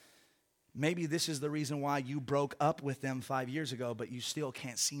 Maybe this is the reason why you broke up with them 5 years ago, but you still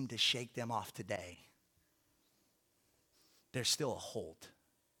can't seem to shake them off today. There's still a hold.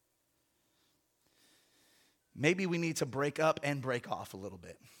 Maybe we need to break up and break off a little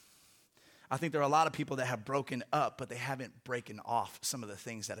bit. I think there are a lot of people that have broken up, but they haven't broken off some of the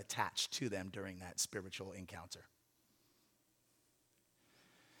things that attached to them during that spiritual encounter.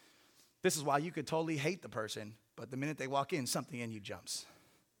 This is why you could totally hate the person, but the minute they walk in, something in you jumps.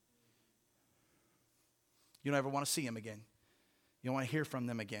 You don't ever want to see them again. You don't want to hear from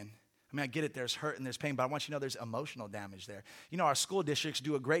them again. I mean, I get it, there's hurt and there's pain, but I want you to know there's emotional damage there. You know, our school districts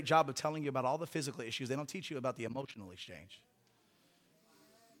do a great job of telling you about all the physical issues. They don't teach you about the emotional exchange.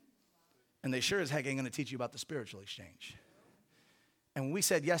 And they sure as heck ain't going to teach you about the spiritual exchange. And when we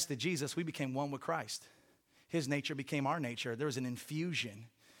said yes to Jesus, we became one with Christ. His nature became our nature. There was an infusion.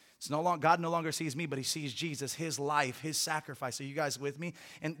 It's no longer, God no longer sees me, but he sees Jesus, his life, his sacrifice. Are you guys with me?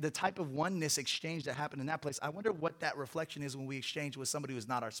 And the type of oneness exchange that happened in that place, I wonder what that reflection is when we exchange with somebody who's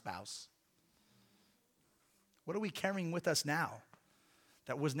not our spouse. What are we carrying with us now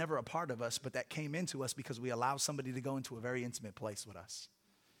that was never a part of us, but that came into us because we allowed somebody to go into a very intimate place with us?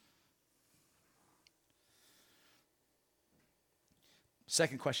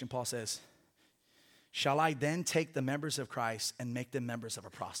 Second question, Paul says, shall I then take the members of Christ and make them members of a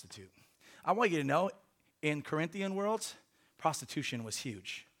prostitute? I want you to know, in Corinthian worlds, prostitution was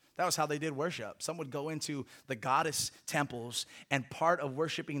huge. That was how they did worship. Some would go into the goddess temples, and part of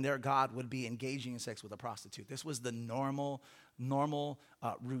worshiping their god would be engaging in sex with a prostitute. This was the normal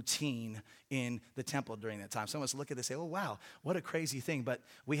routine in the temple during that time. Some of us look at this and say, oh, wow, what a crazy thing. But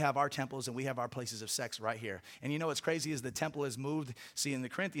we have our temples and we have our places of sex right here. And you know what's crazy is the temple has moved. See, in the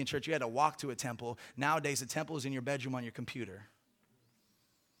Corinthian church, you had to walk to a temple. Nowadays, the temple is in your bedroom on your computer.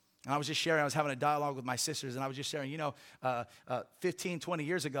 And I was just sharing, I was having a dialogue with my sisters, and I was just sharing, 15, 20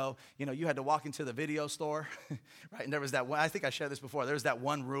 years ago, you had to walk into the video store, right? And there was that one, I think I shared this before, there was that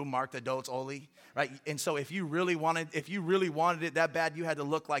one room marked adults only, right? And so if you really wanted it that bad, you had to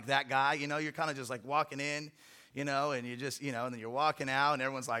look like that guy, you're kind of just like walking in, and you just, and then you're walking out, and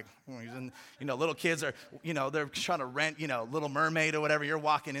everyone's like, little kids are, they're trying to rent, Little Mermaid or whatever. You're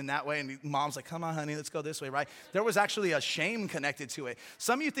walking in that way, and mom's like, come on, honey, let's go this way, right? There was actually a shame connected to it.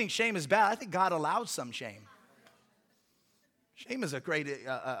 Some of you think shame is bad. I think God allows some shame. Shame is a great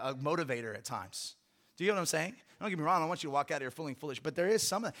a motivator at times. Do you know what I'm saying? Don't get me wrong, I don't want you to walk out here feeling foolish, but there is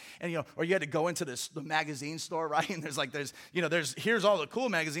some, and or you had to go into the magazine store, right? And there's here's all the cool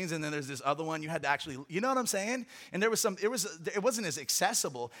magazines, and then there's this other one you had to actually, you know what I'm saying? And there was it wasn't as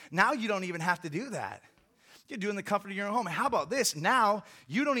accessible. Now you don't even have to do that. You can do it in the comfort of your own home. And how about this? Now,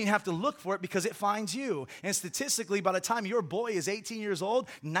 you don't even have to look for it because it finds you. And statistically, by the time your boy is 18 years old,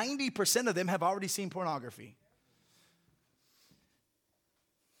 90% of them have already seen pornography.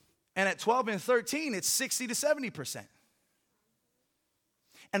 And at 12 and 13, it's 60 to 70%.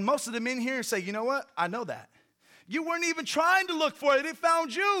 And most of the men here say, you know what? I know that. You weren't even trying to look for it. It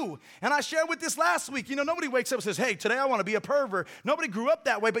found you. And I shared with this last week. You know, nobody wakes up and says, hey, today I want to be a pervert. Nobody grew up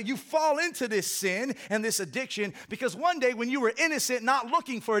that way, but you fall into this sin and this addiction because one day when you were innocent, not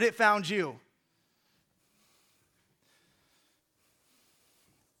looking for it, it found you.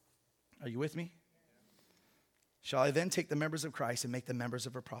 Are you with me? Shall I then take the members of Christ and make them members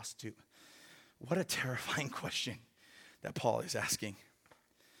of a prostitute? What a terrifying question that Paul is asking.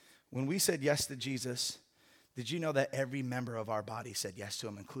 When we said yes to Jesus, did you know that every member of our body said yes to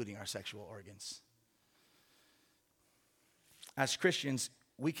him, including our sexual organs? As Christians,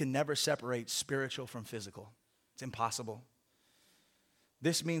 we can never separate spiritual from physical. It's impossible.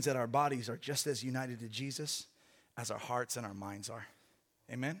 This means that our bodies are just as united to Jesus as our hearts and our minds are.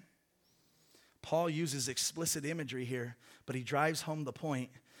 Amen? Paul uses explicit imagery here, but he drives home the point.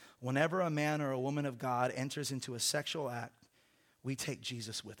 Whenever a man or a woman of God enters into a sexual act, we take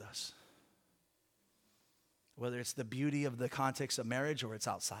Jesus with us. Whether it's the beauty of the context of marriage or it's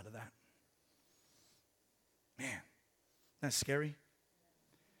outside of that. Man, that's scary.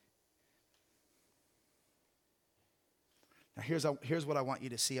 Now here's what I want you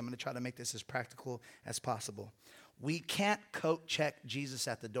to see. I'm going to try to make this as practical as possible. We can't coat check Jesus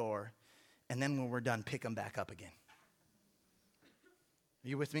at the door and then when we're done, pick him back up again. Are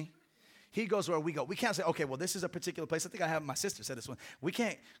you with me? He goes where we go. We can't say, okay, well, this is a particular place. I think I have my sister said this one. We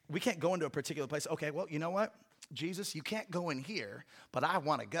can't go into a particular place. Okay, well, you know what? Jesus, you can't go in here, but I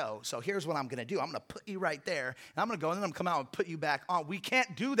want to go. So here's what I'm going to do. I'm going to put you right there. And I'm going to go and then I'm going to come out and put you back on. We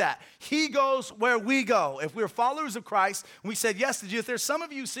can't do that. He goes where we go. If we're followers of Christ, and we said yes to Jesus, there's some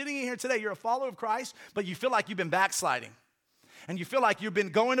of you sitting in here today, you're a follower of Christ, but you feel like you've been backsliding. And you feel like you've been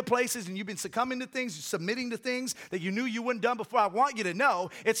going to places and you've been succumbing to things, submitting to things that you knew you wouldn't done before. I want you to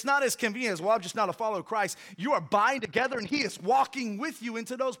know it's not as convenient as, well, I'm just not a follower of Christ. You are buying together and he is walking with you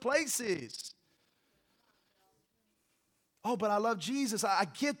into those places. Oh, but I love Jesus. I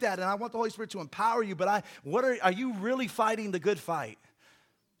get that and I want the Holy Spirit to empower you, but are you really fighting the good fight?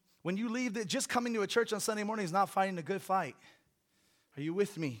 When you leave, just coming to a church on Sunday morning is not fighting the good fight. Are you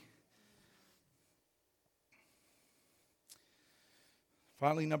with me?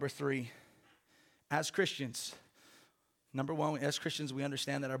 Finally, number 3, as Christians, number 1, as Christians, we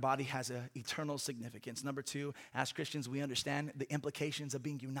understand that our body has an eternal significance. Number 2, as Christians, we understand the implications of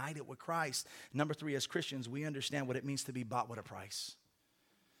being united with Christ. Number 3, as Christians, we understand what it means to be bought with a price.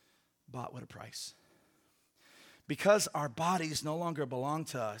 Bought with a price. Because our bodies no longer belong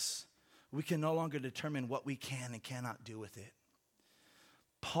to us, we can no longer determine what we can and cannot do with it.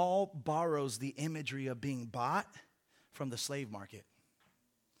 Paul borrows the imagery of being bought from the slave market.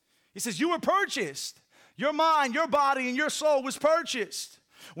 He says, you were purchased. Your mind, your body, and your soul was purchased.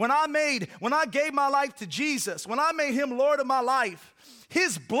 When I gave my life to Jesus, when I made him Lord of my life,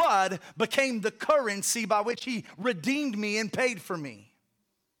 his blood became the currency by which he redeemed me and paid for me.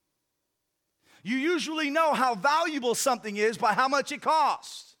 You usually know how valuable something is by how much it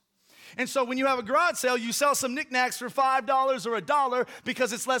costs. And so when you have a garage sale, you sell some knickknacks for $5 or $1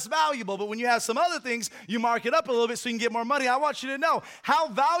 because it's less valuable. But when you have some other things, you mark it up a little bit so you can get more money. I want you to know, how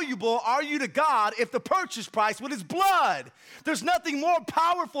valuable are you to God if the purchase price with his blood? There's nothing more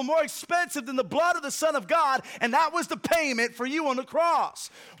powerful, more expensive than the blood of the Son of God, and that was the payment for you on the cross.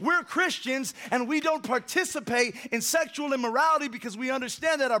 We're Christians, and we don't participate in sexual immorality because we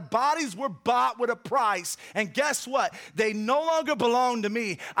understand that our bodies were bought with a price. And guess what? They no longer belong to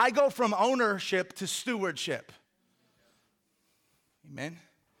me. I go from ownership to stewardship. Amen.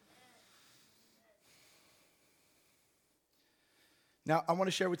 Now, I want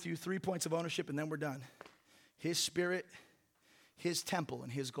to share with you 3 points of ownership and then we're done. His spirit, his temple,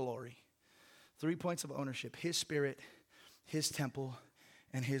 and his glory. 3 points of ownership. His spirit, his temple,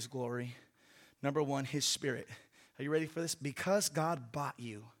 and his glory. Number 1, his spirit. Are you ready for this? Because God bought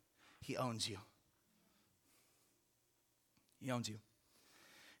you, he owns you. He owns you.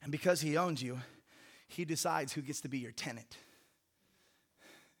 And because he owns you, he decides who gets to be your tenant.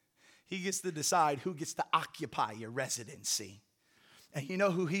 He gets to decide who gets to occupy your residency. And you know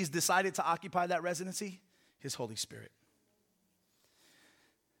who he's decided to occupy that residency? His Holy Spirit.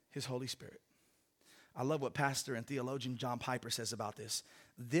 His Holy Spirit. I love what pastor and theologian John Piper says about this.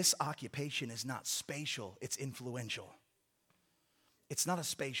 This occupation is not spatial, it's influential. It's not a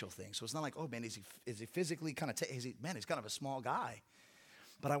spatial thing. So it's not like, oh man, is he physically kind of, he's kind of a small guy.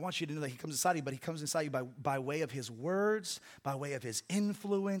 But I want you to know that he comes inside you, but he comes inside you by way of his words, by way of his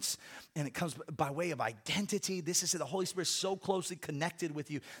influence, and it comes by way of identity. This is the Holy Spirit so closely connected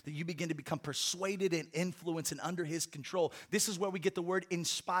with you that you begin to become persuaded and influenced and under his control. This is where we get the word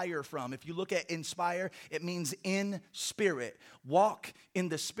inspire from. If you look at inspire, it means in spirit. Walk in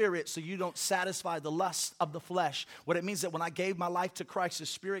the spirit so you don't satisfy the lust of the flesh. What it means that when I gave my life to Christ, the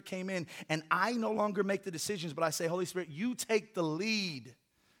Spirit came in, and I no longer make the decisions, but I say, Holy Spirit, you take the lead.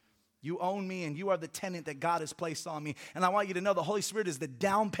 You own me, and you are the tenant that God has placed on me. And I want you to know the Holy Spirit is the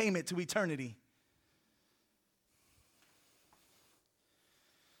down payment to eternity.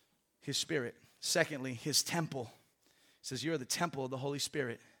 His Spirit. Secondly, his temple. He says, you are the temple of the Holy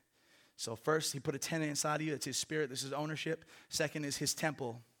Spirit. So first, he put a tenant inside of you. It's his Spirit. This is ownership. Second is his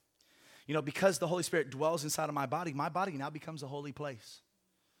temple. You know, because the Holy Spirit dwells inside of my body now becomes a holy place.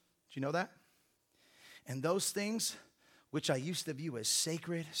 Do you know that? And those things which I used to view as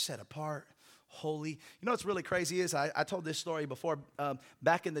sacred, set apart, holy. You know what's really crazy is, I told this story before.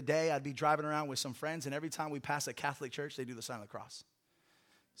 Back in the day, I'd be driving around with some friends, and every time we pass a Catholic church, they do the sign of the cross.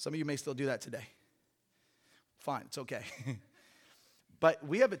 Some of you may still do that today. Fine, it's okay. But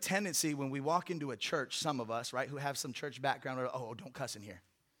we have a tendency when we walk into a church, some of us, right, who have some church background, oh, don't cuss in here.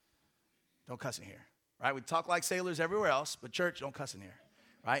 Don't cuss in here, right? We talk like sailors everywhere else, but church, don't cuss in here,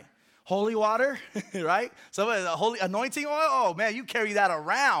 right? Holy water, right? So the holy anointing oil, oh man, you carry that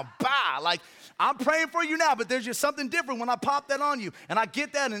around. Bah! Like, I'm praying for you now, but there's just something different when I pop that on you. And I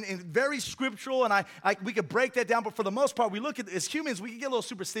get that, and very scriptural, and we could break that down, but for the most part, we look at, as humans, we can get a little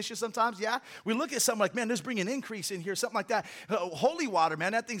superstitious sometimes, yeah? We look at something like, man, let's bring an increase in here, something like that. Holy water,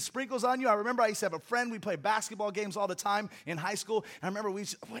 man, that thing sprinkles on you. I remember I used to have a friend, we played basketball games all the time in high school, and I remember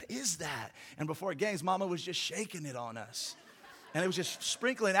what is that? And before games, Mama was just shaking it on us. And it was just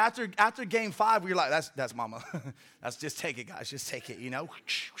sprinkling. After game 5, we were like, that's Mama. That's just take it, guys. Just take it, you know.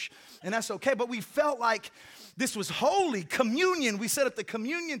 And that's okay. But we felt like this was holy communion. We set up the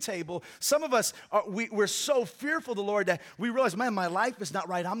communion table. Some of us, we're so fearful of the Lord that we realize, man, my life is not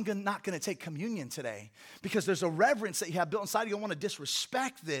right. I'm not going to take communion today. Because there's a reverence that you have built inside. You don't want to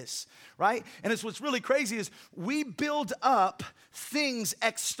disrespect this, right? And it's what's really crazy is we build up things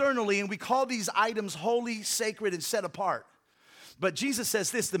externally, and we call these items holy, sacred, and set apart. But Jesus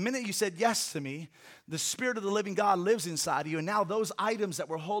says this, the minute you said yes to me, the Spirit of the living God lives inside of you, and now those items that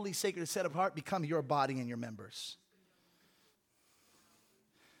were holy, sacred, and set apart become your body and your members.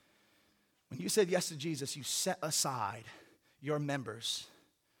 When you said yes to Jesus, you set aside your members,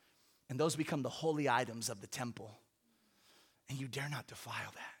 and those become the holy items of the temple, and you dare not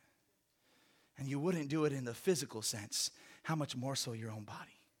defile that. And you wouldn't do it in the physical sense. How much more so your own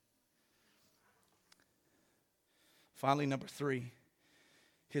body? Finally, number 3,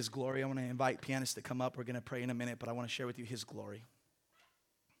 his glory. I want to invite pianists to come up. We're going to pray in a minute, but I want to share with you his glory.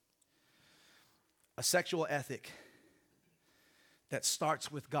 A sexual ethic that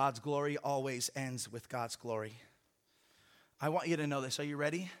starts with God's glory always ends with God's glory. I want you to know this. Are you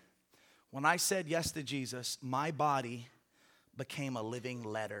ready? When I said yes to Jesus, my body became a living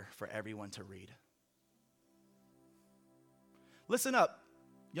letter for everyone to read. Listen up,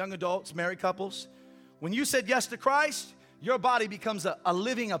 young adults, married couples. When you said yes to Christ, your body becomes a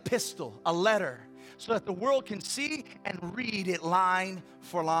living epistle, a letter, so that the world can see and read it line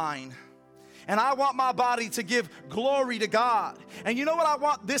for line. And I want my body to give glory to God. And you know what I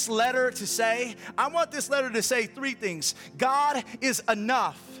want this letter to say? I want this letter to say 3 things. God is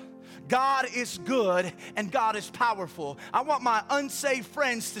enough. God is good, and God is powerful. I want my unsaved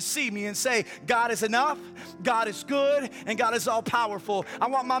friends to see me and say, God is enough, God is good, and God is all powerful. I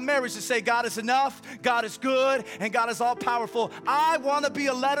want my marriage to say, God is enough, God is good, and God is all powerful. I want to be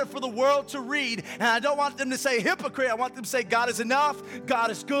a letter for the world to read, and I don't want them to say hypocrite. I want them to say, God is enough,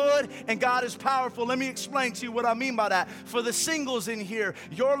 God is good, and God is powerful. Let me explain to you what I mean by that. For the singles in here,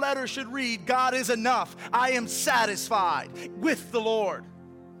 your letter should read, God is enough. I am satisfied with the Lord.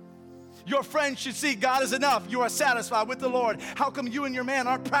 Your friends should see God is enough. You are satisfied with the Lord. How come you and your man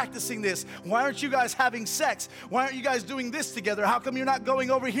aren't practicing this? Why aren't you guys having sex? Why aren't you guys doing this together? How come you're not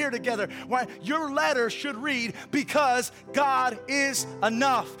going over here together? Why? Your letter should read, because God is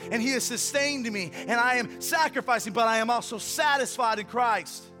enough, and He has sustained me, and I am sacrificing, but I am also satisfied in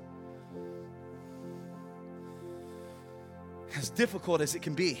Christ. As difficult as it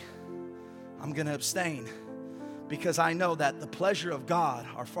can be, I'm going to abstain. Because I know that the pleasure of God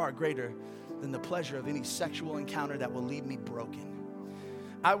are far greater than the pleasure of any sexual encounter that will leave me broken.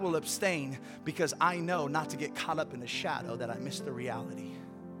 I will abstain because I know not to get caught up in the shadow that I miss the reality.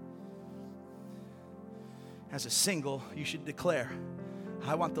 As a single, you should declare,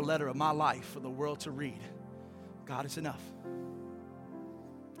 I want the letter of my life for the world to read. God is enough.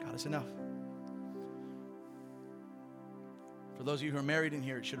 God is enough. For those of you who are married in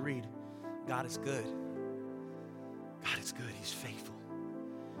here, it should read, God is good. God is good. He's faithful.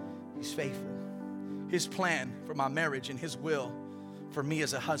 He's faithful. His plan for my marriage and His will for me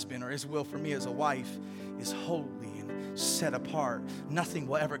as a husband or His will for me as a wife is holy and set apart. Nothing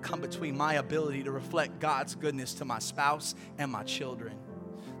will ever come between my ability to reflect God's goodness to my spouse and my children.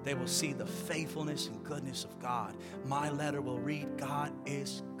 They will see the faithfulness and goodness of God. My letter will read, God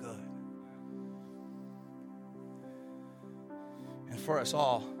is good. And for us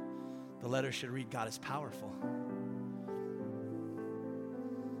all, the letter should read, God is powerful.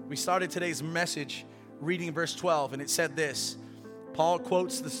 We started today's message reading verse 12, and it said this. Paul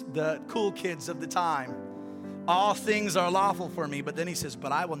quotes the cool kids of the time. All things are lawful for me, but then he says,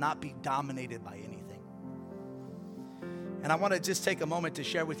 but I will not be dominated by anything. And I want to just take a moment to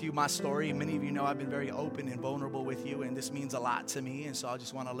share with you my story. Many of you know I've been very open and vulnerable with you, and this means a lot to me, and so I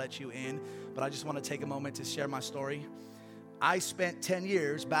just want to let you in. But I just want to take a moment to share my story. I spent 10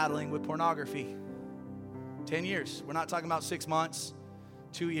 years battling with pornography. 10 years. We're not talking about 6 months,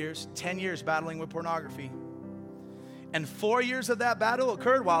 2 years, 10 years battling with pornography. And 4 years of that battle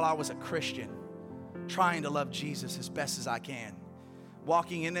occurred while I was a Christian, trying to love Jesus as best as I can,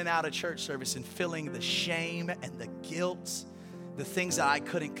 walking in and out of church service and feeling the shame and the guilt, the things that I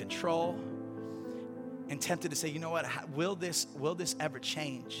couldn't control, and tempted to say, you know what, will this ever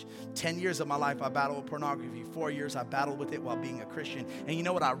change? 10 years of my life I battled with pornography. 4 years I battled with it while being a Christian. And you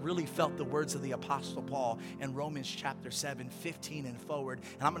know what, I really felt the words of the Apostle Paul in Romans chapter 7, 15 and forward.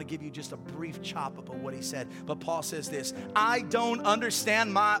 And I'm going to give you just a brief chop up of what he said. But Paul says this, I don't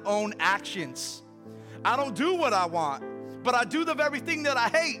understand my own actions. I don't do what I want, but I do the very thing that I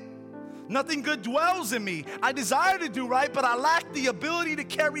hate. Nothing good dwells in me. I desire to do right, but I lack the ability to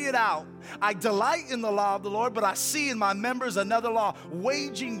carry it out. I delight in the law of the Lord, but I see in my members another law,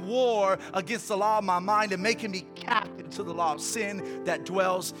 waging war against the law of my mind and making me captive to the law of sin that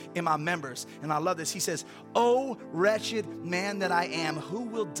dwells in my members. And I love this. He says, oh, wretched man that I am, who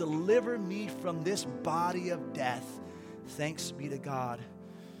will deliver me from this body of death? Thanks be to God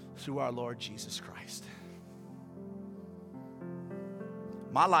through our Lord Jesus Christ.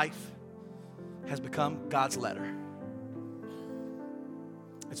 My life has become God's letter.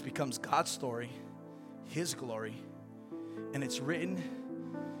 It becomes God's story, His glory, and it's written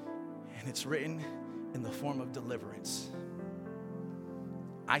in the form of deliverance.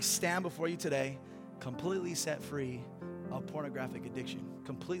 I stand before you today completely set free of pornographic addiction,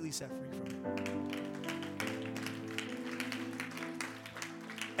 completely set free from it.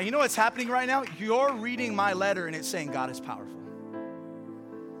 And you know what's happening right now? You're reading my letter and it's saying God is powerful.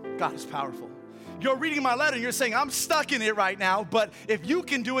 God is powerful. You're reading my letter and you're saying, I'm stuck in it right now, but if you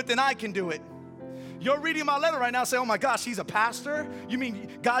can do it, then I can do it. You're reading my letter right now saying, oh my gosh, he's a pastor? You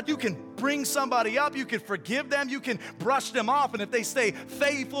mean, God, you can bring somebody up, you can forgive them, you can brush them off, and if they stay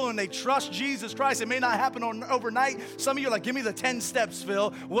faithful and they trust Jesus Christ, it may not happen overnight. Some of you are like, give me the 10 steps,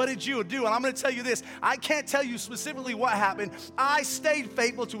 Phil. What did you do? And I'm going to tell you this. I can't tell you specifically what happened. I stayed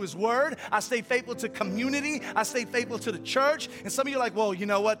faithful to His word. I stayed faithful to community. I stayed faithful to the church. And some of you are like, well, you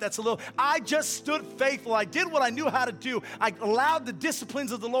know what? That's a little. I just stood faithful. I did what I knew how to do. I allowed the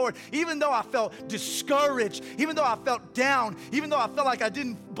disciplines of the Lord, even though I felt discouraged, even though I felt down, even though I felt like I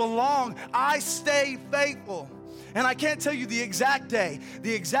didn't belong, I stayed faithful. And I can't tell you the exact day,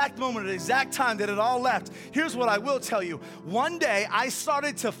 the exact moment, the exact time that it all left. Here's what I will tell you. One day, I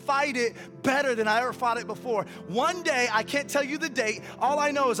started to fight it better than I ever fought it before. One day, I can't tell you the date. All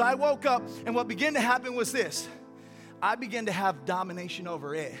I know is I woke up, and what began to happen was this. I began to have domination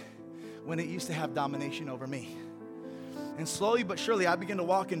over it when it used to have domination over me. And slowly but surely, I began to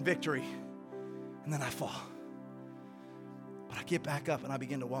walk in victory. And then I fall. But I get back up and I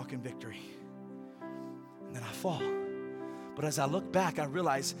begin to walk in victory. And then I fall. But as I look back, I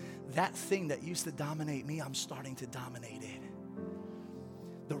realize that thing that used to dominate me, I'm starting to dominate it.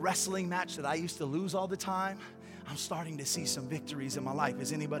 The wrestling match that I used to lose all the time, I'm starting to see some victories in my life.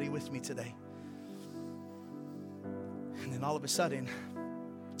 Is anybody with me today? And then all of a sudden,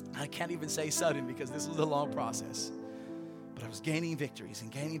 I can't even say sudden because this was a long process. But I was gaining victories,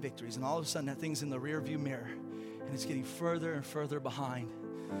 and all of a sudden that thing's in the rear view mirror, and it's getting further and further behind,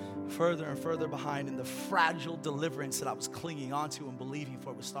 and the fragile deliverance that I was clinging onto and believing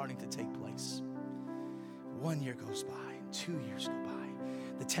for was starting to take place. 1 year goes by, 2 years go by.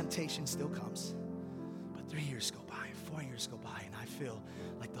 The temptation still comes, but 3 years go by, 4 years go by, and I feel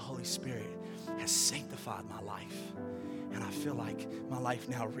like the Holy Spirit has sanctified my life, and I feel like my life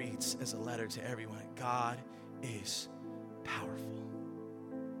now reads as a letter to everyone. God is powerful.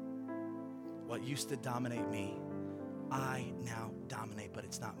 What used to dominate me I now dominate, but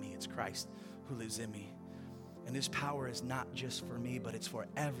it's not me, it's Christ who lives in me. And this power is not just for me, but it's for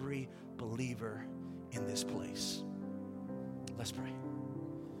every believer in this place. Let's pray.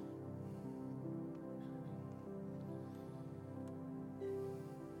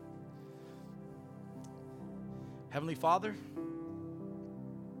 Heavenly Father,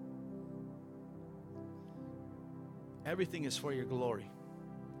 everything is for your glory.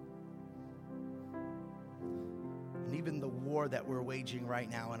 And even the war that we're waging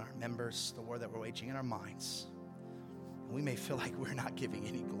right now in our members, the war that we're waging in our minds, we may feel like we're not giving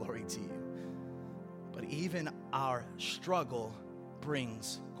any glory to you. But even our struggle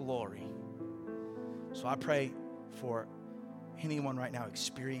brings glory. So I pray for anyone right now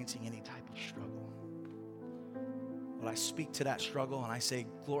experiencing any type of struggle. Lord, I speak to that struggle and I say,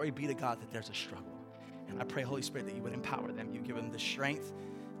 glory be to God that there's a struggle. And I pray, Holy Spirit, that you would empower them. You give them the strength.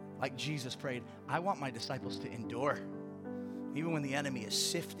 Like Jesus prayed, I want my disciples to endure. Even when the enemy is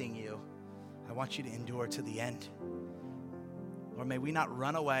sifting you, I want you to endure to the end. Lord, may we not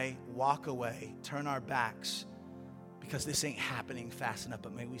run away, walk away, turn our backs because this ain't happening fast enough,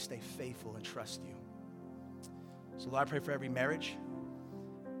 but may we stay faithful and trust you. So Lord, I pray for every marriage,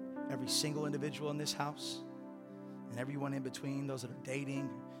 every single individual in this house, and everyone in between, those that are dating,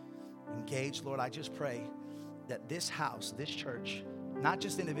 engaged. Lord, I just pray that this house, this church, not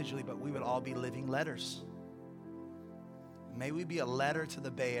just individually, but we would all be living letters. May we be a letter to the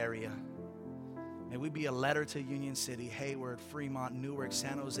Bay Area. May we be a letter to Union City, Hayward, Fremont, Newark,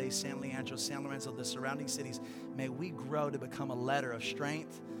 San Jose, San Leandro, San Lorenzo, the surrounding cities. May we grow to become a letter of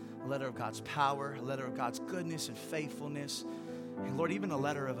strength, a letter of God's power, a letter of God's goodness and faithfulness, and Lord, even a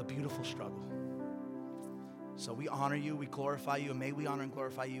letter of a beautiful struggle. So we honor you, we glorify you, and may we honor and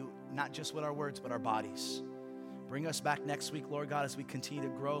glorify you, not just with our words, but our bodies. Bring us back next week, Lord God, as we continue to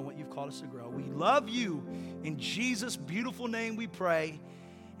grow in what you've called us to grow. We love you. In Jesus' beautiful name we pray.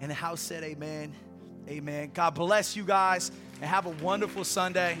 And the house said amen. Amen. God bless you guys, and have a wonderful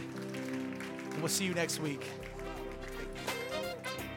Sunday. And we'll see you next week.